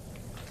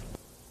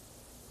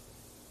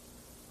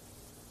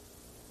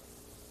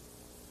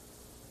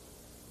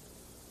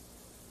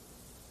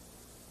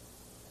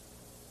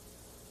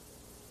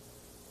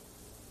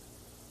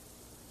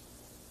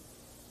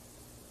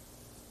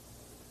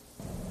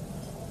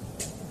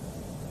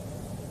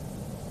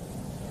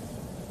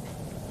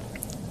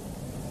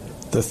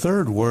 The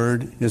third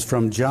word is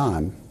from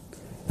John,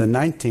 the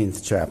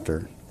 19th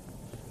chapter.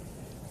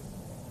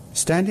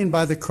 Standing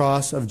by the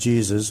cross of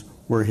Jesus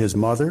were his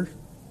mother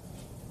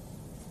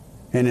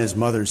and his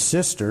mother's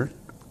sister,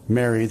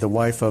 Mary, the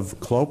wife of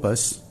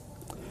Clopas,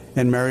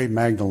 and Mary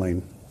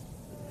Magdalene.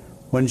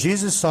 When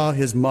Jesus saw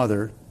his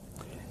mother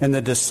and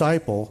the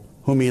disciple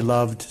whom he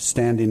loved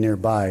standing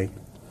nearby,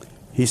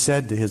 he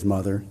said to his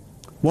mother,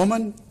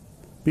 "Woman,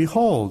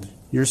 behold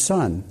your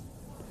son."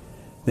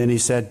 Then he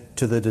said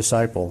to the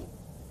disciple,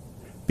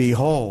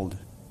 "Behold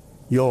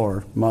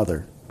your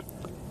mother."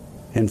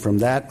 And from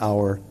that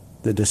hour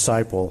the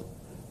disciple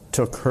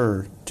took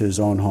her to his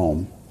own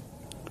home.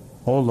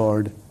 O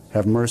Lord,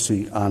 have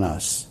mercy on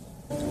us.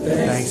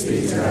 Thanks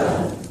be to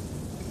God.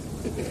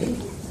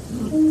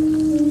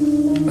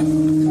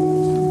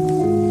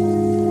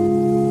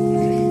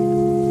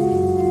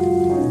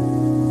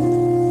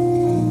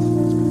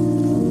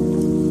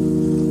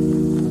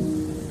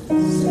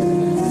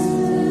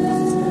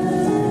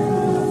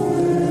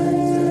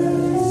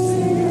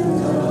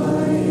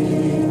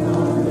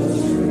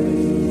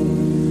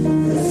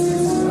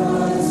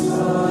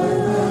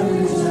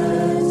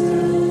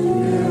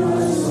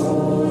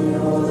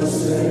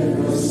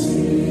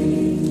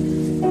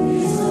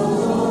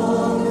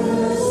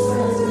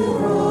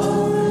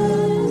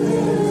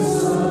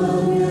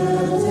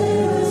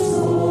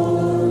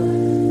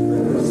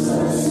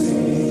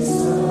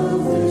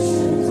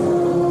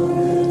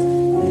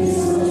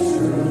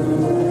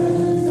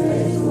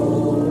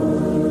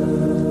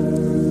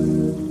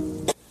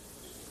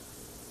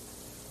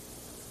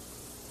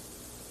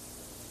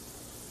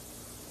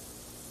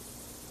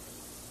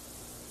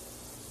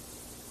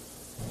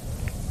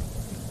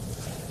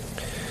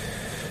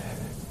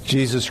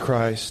 Jesus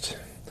Christ,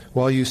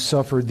 while you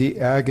suffered the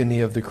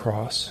agony of the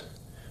cross,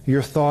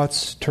 your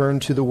thoughts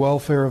turned to the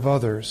welfare of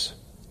others.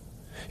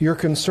 Your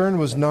concern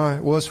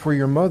was for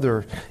your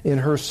mother in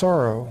her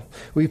sorrow.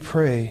 We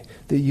pray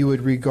that you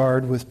would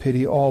regard with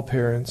pity all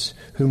parents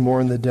who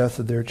mourn the death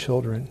of their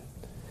children,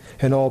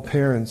 and all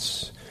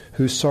parents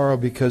who sorrow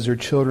because their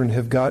children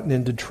have gotten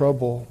into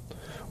trouble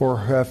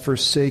or have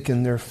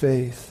forsaken their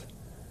faith.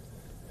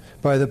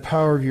 By the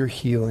power of your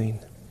healing,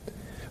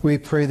 we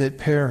pray that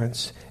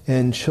parents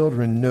and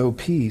children know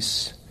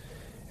peace,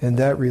 and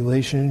that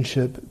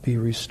relationship be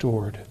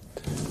restored.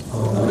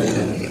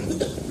 Amen.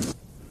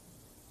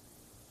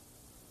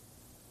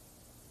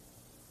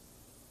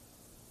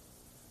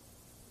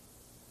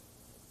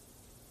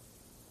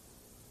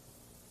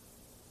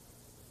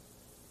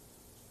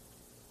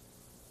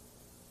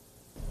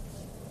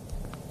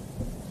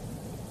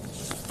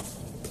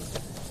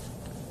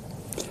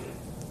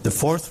 The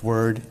fourth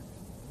word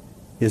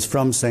is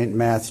from St.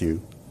 Matthew,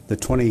 the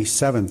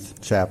 27th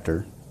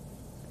chapter.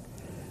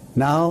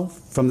 Now,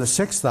 from the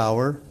 6th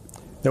hour,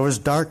 there was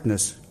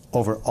darkness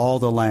over all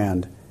the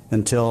land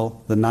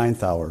until the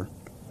 9th hour.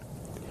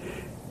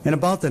 And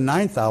about the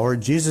 9th hour,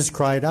 Jesus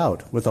cried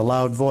out with a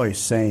loud voice,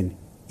 saying,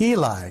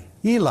 "Eli,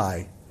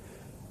 Eli,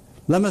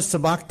 lema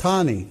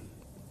sabachthani?"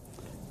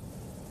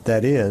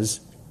 That is,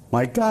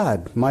 my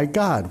God,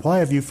 why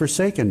have you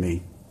forsaken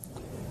me?"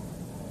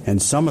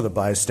 And some of the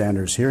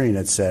bystanders hearing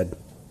it said,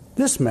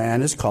 "This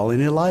man is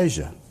calling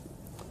Elijah."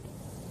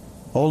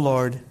 O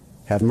Lord,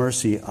 have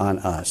mercy on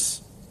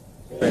us.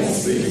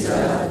 Thanks be to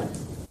God.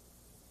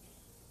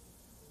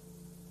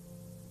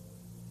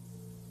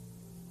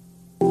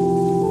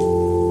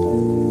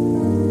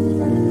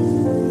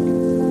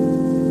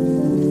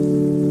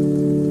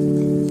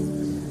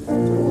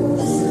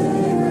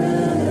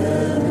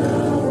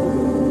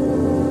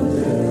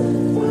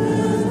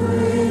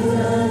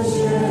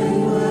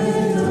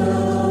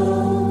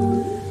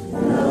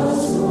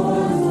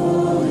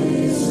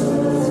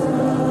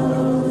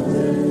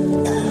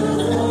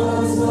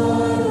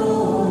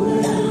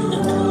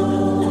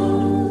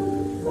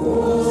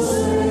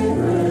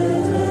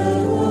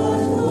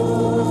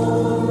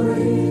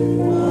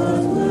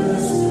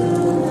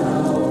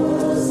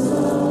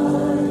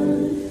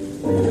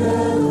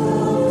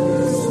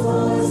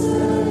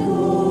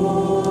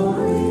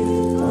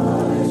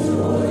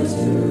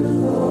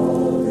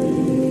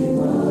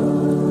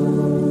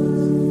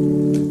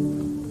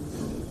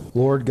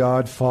 Lord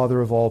God, Father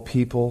of all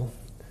people,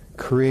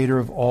 Creator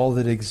of all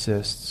that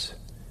exists,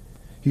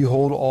 you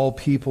hold all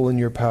people in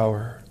your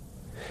power.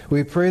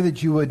 We pray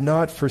that you would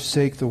not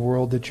forsake the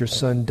world that your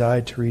Son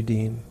died to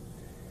redeem.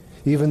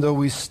 Even though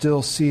we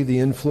still see the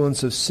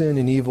influence of sin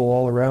and evil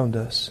all around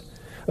us,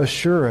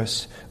 assure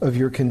us of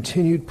your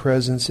continued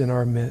presence in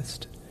our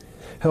midst.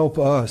 Help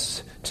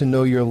us to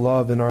know your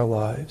love in our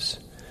lives,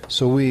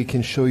 so we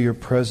can show your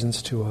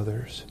presence to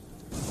others.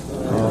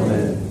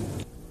 Amen.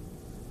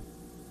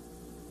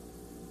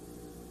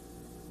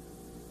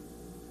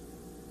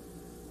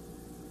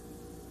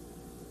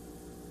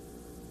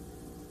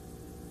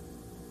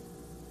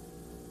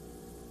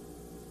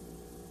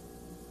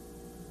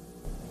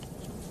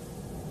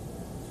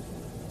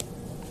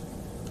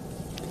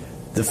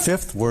 The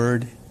fifth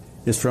word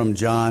is from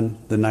John,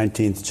 the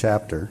 19th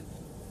chapter.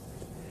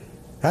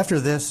 After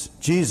this,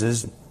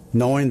 Jesus,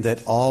 knowing that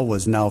all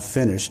was now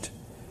finished,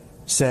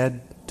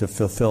 said, to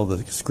fulfill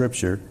the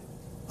scripture,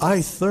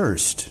 "I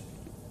thirst."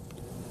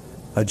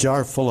 A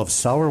jar full of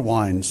sour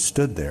wine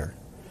stood there.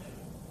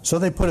 So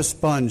they put a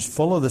sponge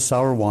full of the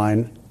sour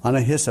wine on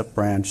a hyssop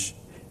branch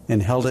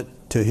and held it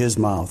to his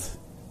mouth.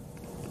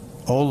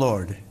 O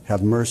Lord,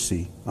 have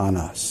mercy on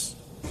us.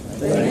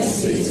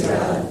 Thanks be to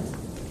God.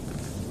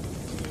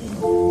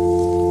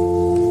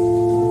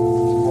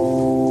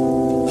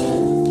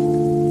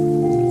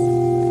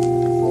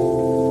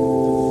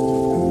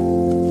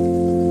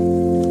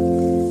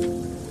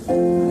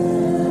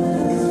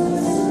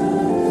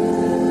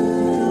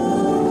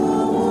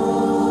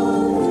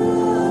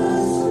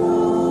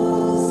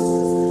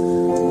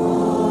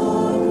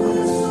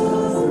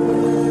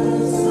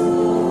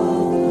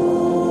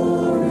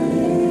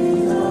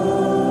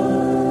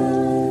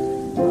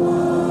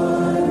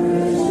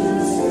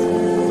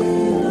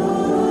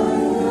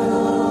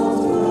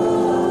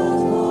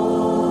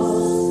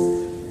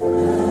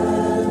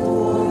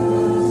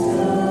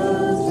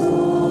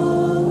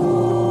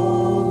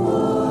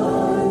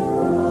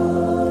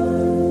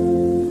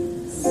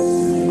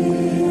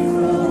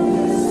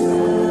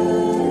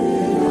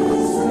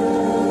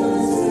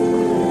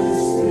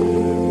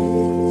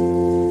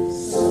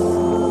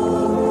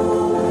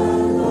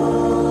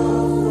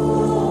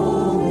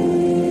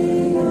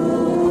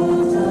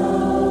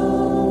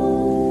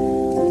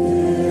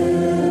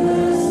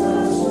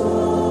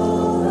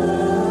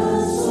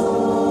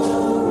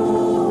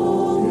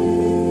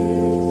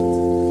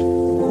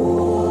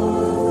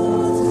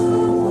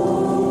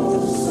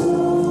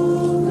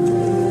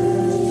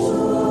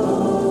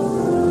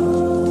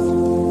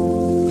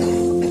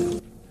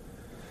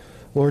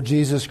 Lord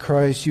Jesus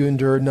Christ, you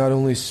endured not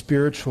only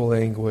spiritual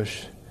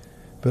anguish,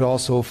 but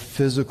also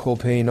physical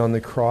pain on the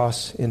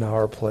cross in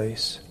our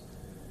place.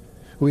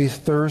 We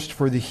thirst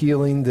for the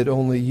healing that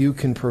only you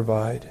can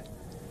provide.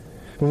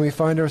 When we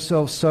find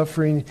ourselves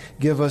suffering,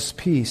 give us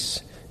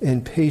peace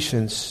and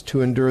patience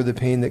to endure the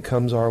pain that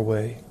comes our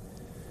way.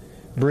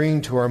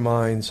 Bring to our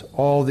minds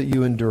all that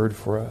you endured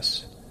for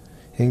us,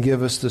 and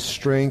give us the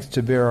strength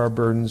to bear our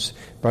burdens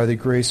by the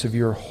grace of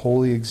your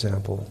holy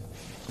example.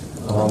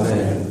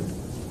 Amen.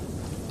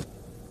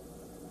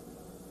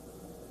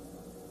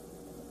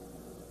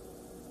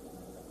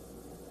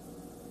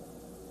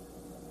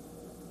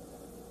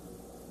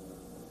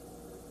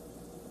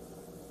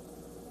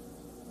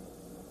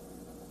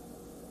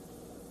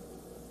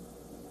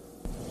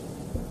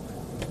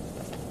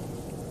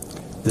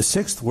 The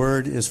sixth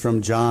word is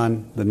from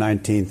John, the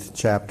 19th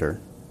chapter.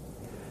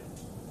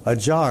 A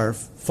jar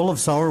full of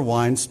sour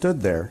wine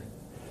stood there.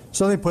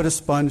 So they put a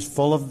sponge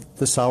full of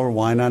the sour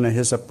wine on a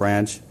hyssop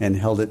branch and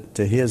held it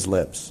to his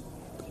lips.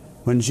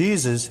 When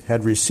Jesus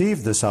had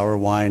received the sour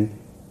wine,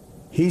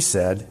 he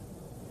said,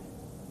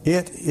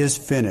 "It is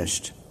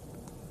finished."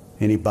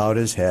 And he bowed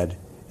his head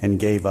and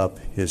gave up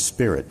his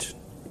spirit.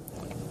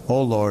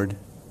 O Lord,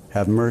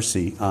 have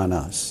mercy on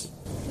us.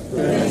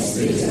 Thanks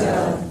be to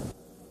God.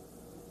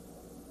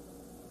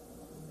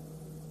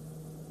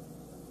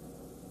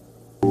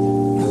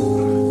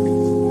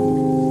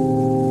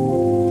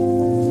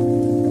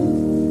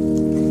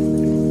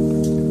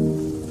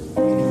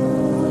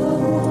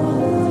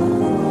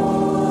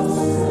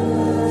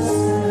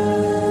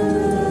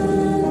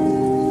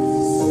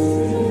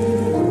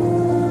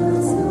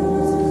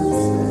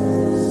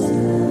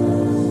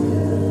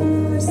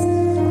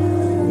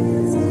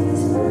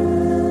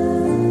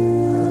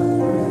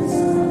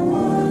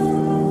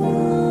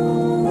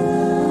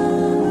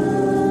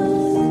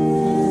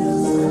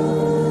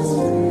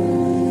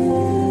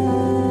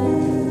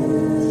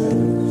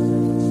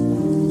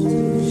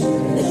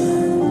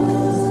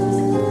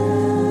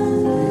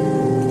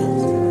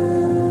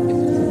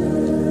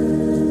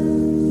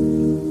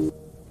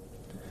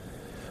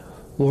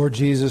 Lord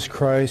Jesus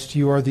Christ,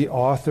 you are the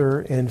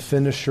author and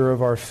finisher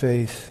of our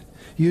faith.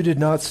 You did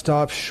not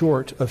stop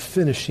short of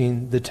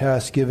finishing the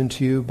task given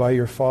to you by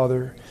your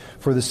Father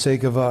for the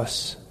sake of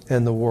us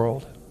and the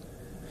world.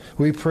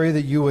 We pray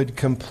that you would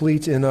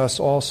complete in us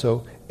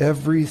also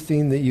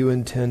everything that you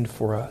intend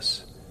for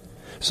us,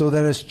 so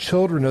that as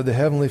children of the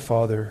Heavenly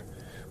Father,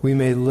 we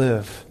may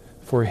live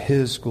for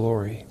his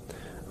glory.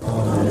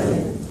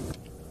 Amen.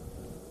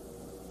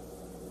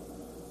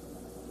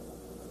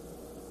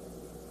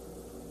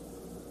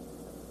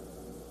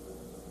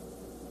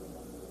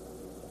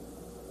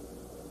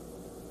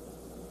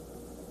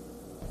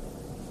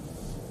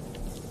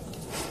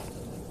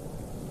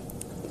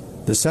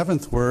 The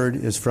seventh word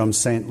is from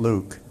St.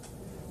 Luke,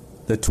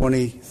 the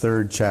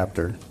 23rd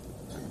chapter.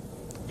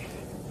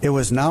 It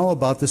was now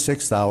about the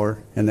 6th hour,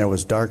 and there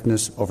was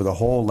darkness over the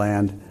whole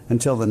land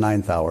until the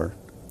 9th hour,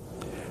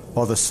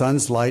 while the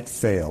sun's light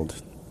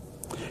failed.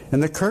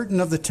 And the curtain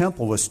of the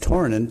temple was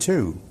torn in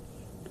two.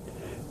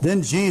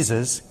 Then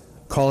Jesus,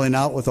 calling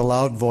out with a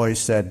loud voice,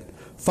 said,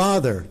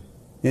 "Father,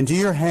 into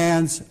your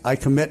hands I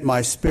commit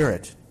my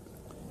spirit."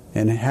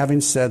 And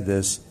having said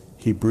this,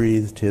 he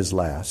breathed his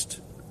last.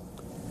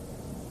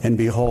 And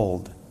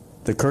behold,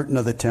 the curtain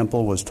of the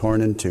temple was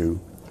torn in two,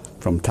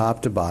 from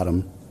top to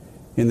bottom,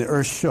 and the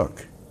earth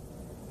shook,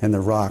 and the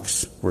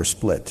rocks were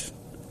split.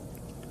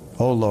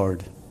 O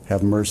Lord,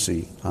 have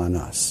mercy on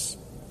us.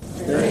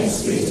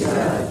 Thanks be to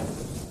God.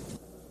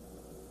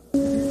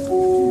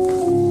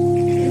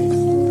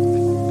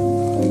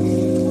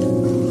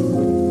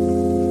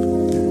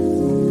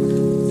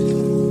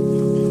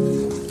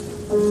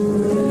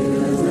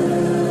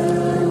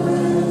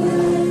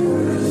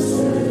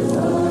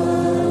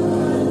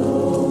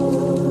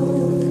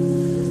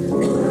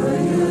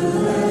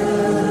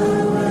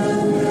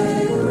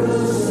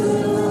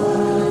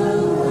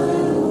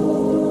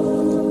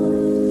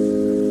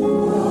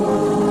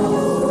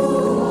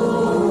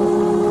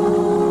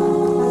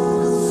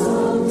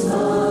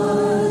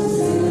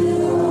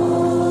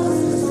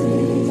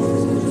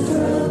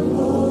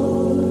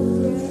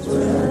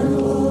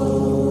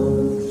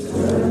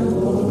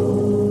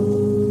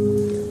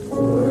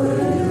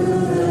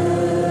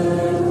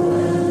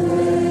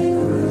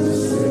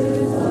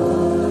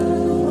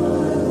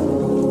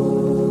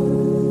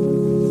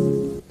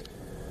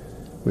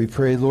 We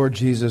pray, Lord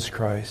Jesus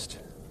Christ,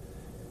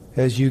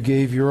 as you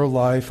gave your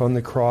life on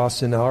the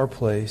cross in our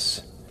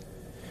place,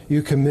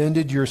 you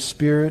commended your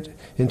Spirit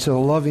into the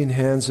loving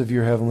hands of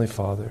your Heavenly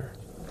Father.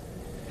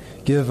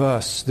 Give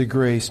us the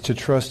grace to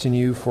trust in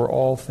you for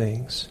all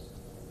things.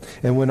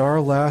 And when our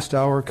last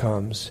hour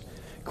comes,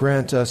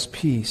 grant us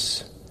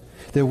peace,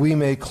 that we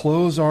may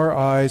close our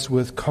eyes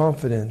with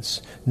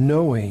confidence,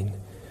 knowing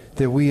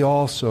that we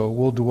also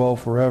will dwell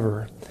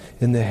forever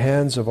in the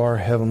hands of our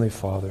Heavenly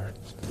Father.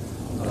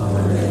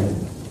 Amen.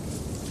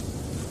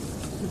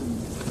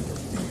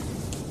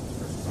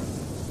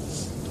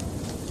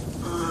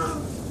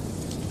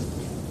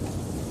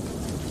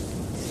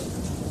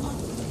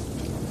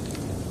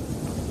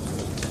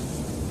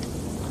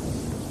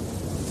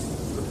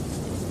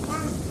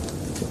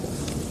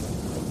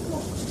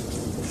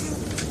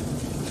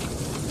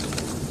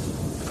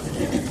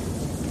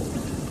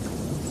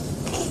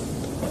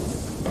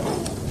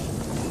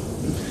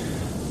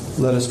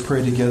 Let us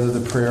pray together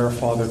the prayer our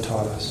Father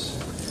taught us.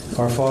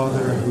 Our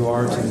Father, who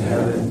art in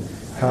heaven,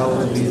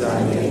 hallowed be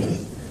thy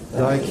name.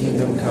 Thy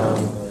kingdom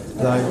come,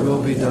 thy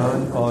will be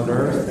done on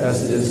earth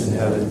as it is in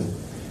heaven.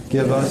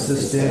 Give us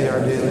this day our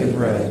daily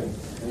bread,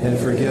 and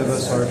forgive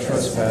us our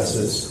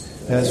trespasses,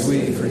 as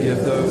we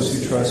forgive those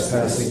who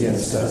trespass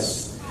against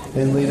us.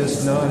 And lead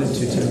us not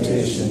into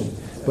temptation,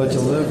 but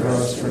deliver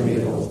us from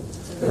evil.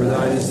 For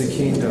thine is the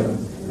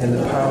kingdom, and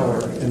the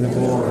power, and the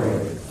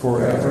glory,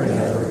 forever and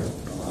ever.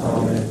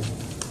 Amen.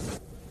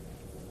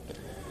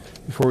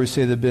 Before we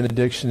say the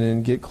benediction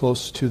and get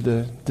close to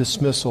the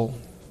dismissal,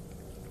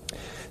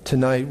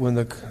 tonight when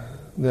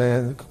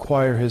the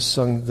choir has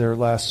sung their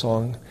last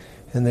song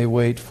and they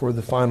wait for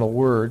the final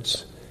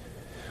words,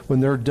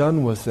 when they're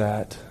done with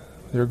that,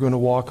 they're going to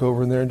walk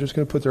over and they're just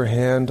going to put their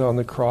hand on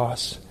the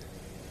cross.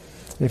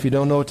 And if you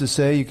don't know what to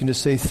say, you can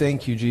just say,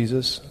 "Thank you,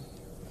 Jesus,"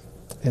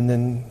 and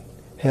then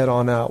head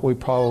on out. We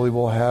probably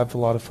will have a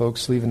lot of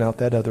folks leaving out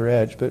that other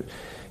edge, but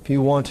if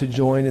you want to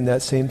join in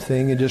that same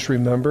thing, and just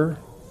remember,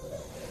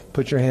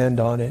 put your hand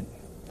on it.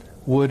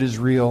 Wood is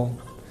real.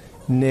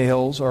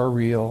 Nails are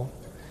real.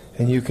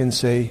 And you can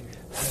say,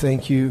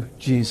 "Thank you,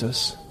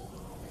 Jesus."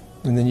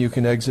 And then you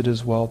can exit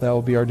as well. That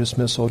will be our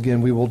dismissal.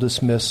 Again, we will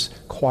dismiss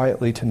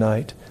quietly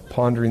tonight,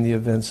 pondering the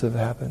events that have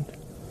happened.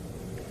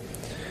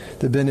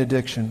 The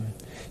benediction.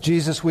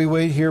 Jesus, we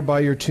wait here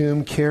by your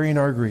tomb carrying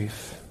our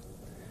grief.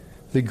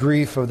 The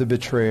grief of the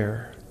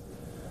betrayer.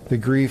 The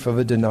grief of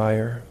a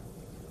denier.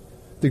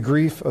 The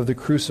grief of the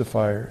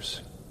crucifiers.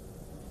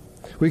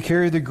 We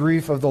carry the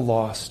grief of the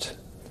lost,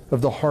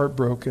 of the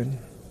heartbroken.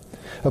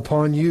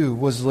 Upon you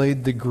was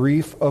laid the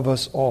grief of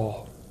us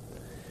all.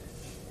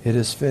 It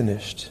is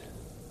finished.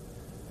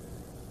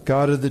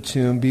 God of the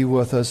tomb, be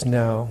with us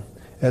now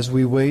as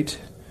we wait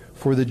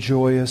for the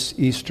joyous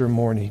Easter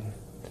morning.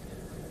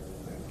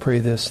 Pray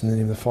this in the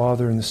name of the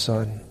Father, and the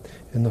Son,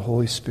 and the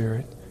Holy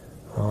Spirit.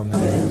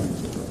 Amen.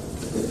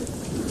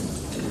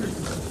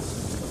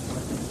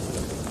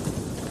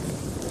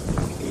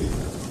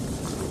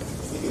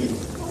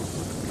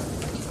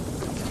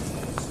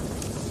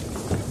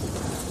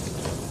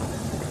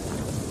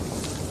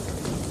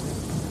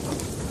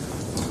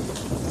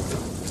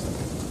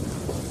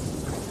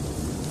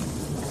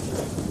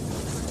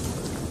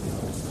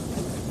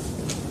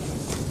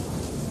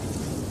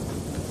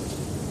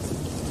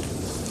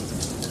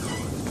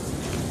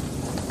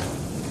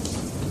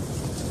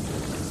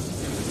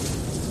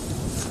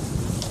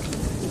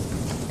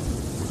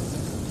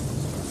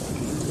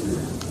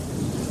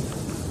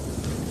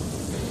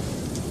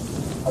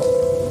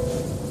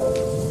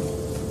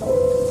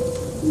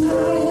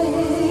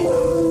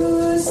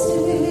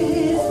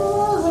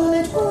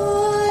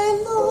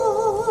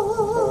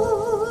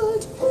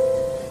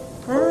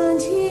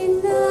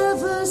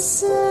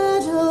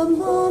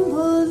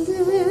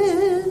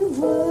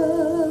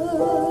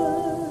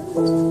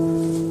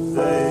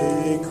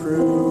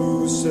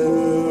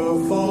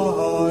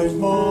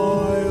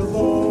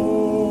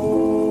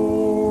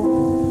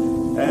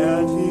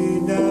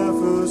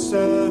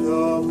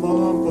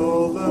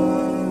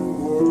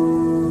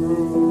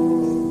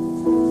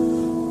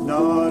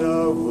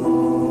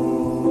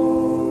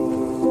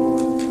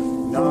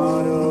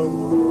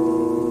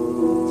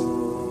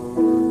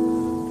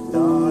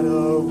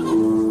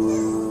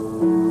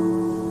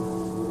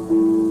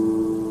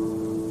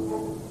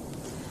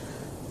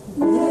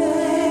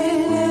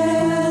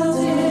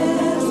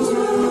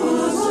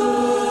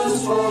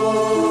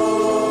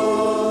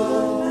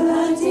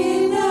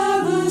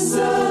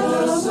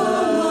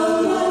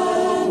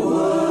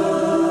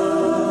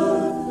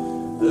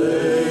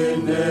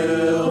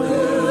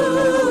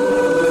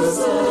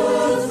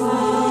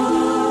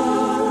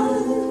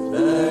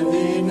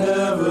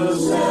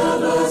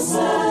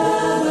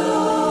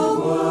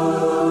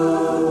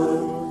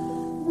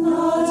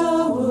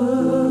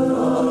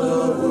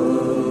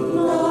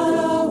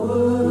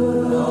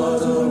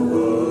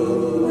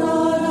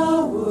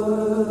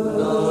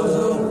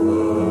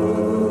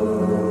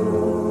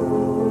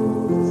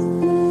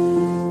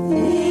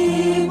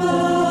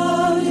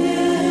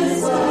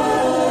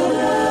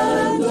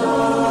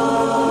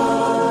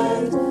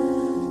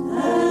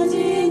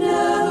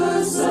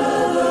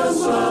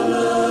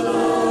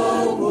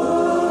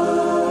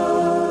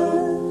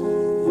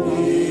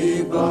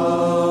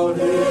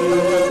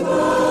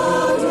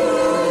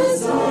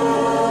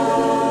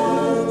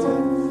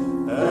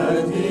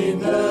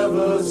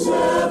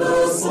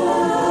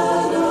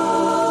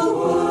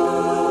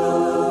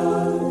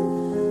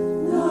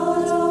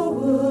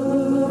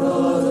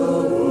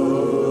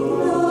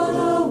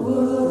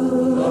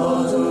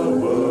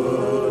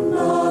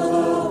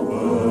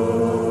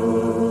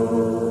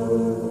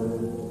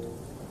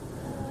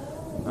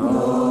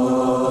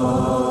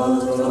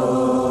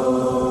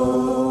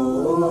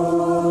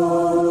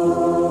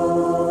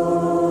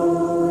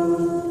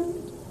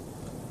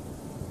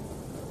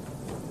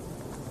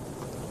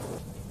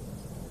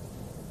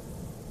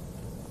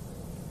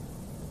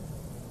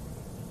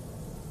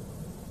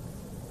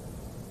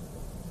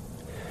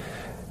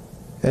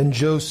 And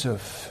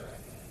Joseph,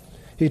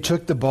 he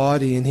took the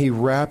body and he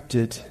wrapped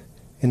it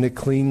in a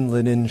clean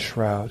linen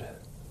shroud.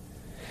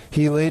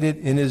 He laid it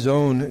in his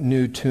own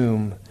new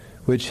tomb,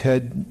 which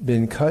had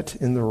been cut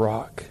in the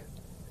rock.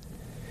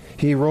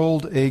 He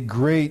rolled a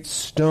great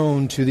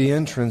stone to the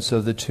entrance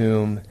of the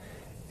tomb,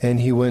 and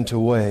he went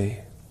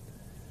away.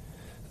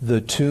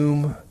 The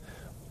tomb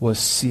was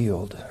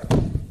sealed.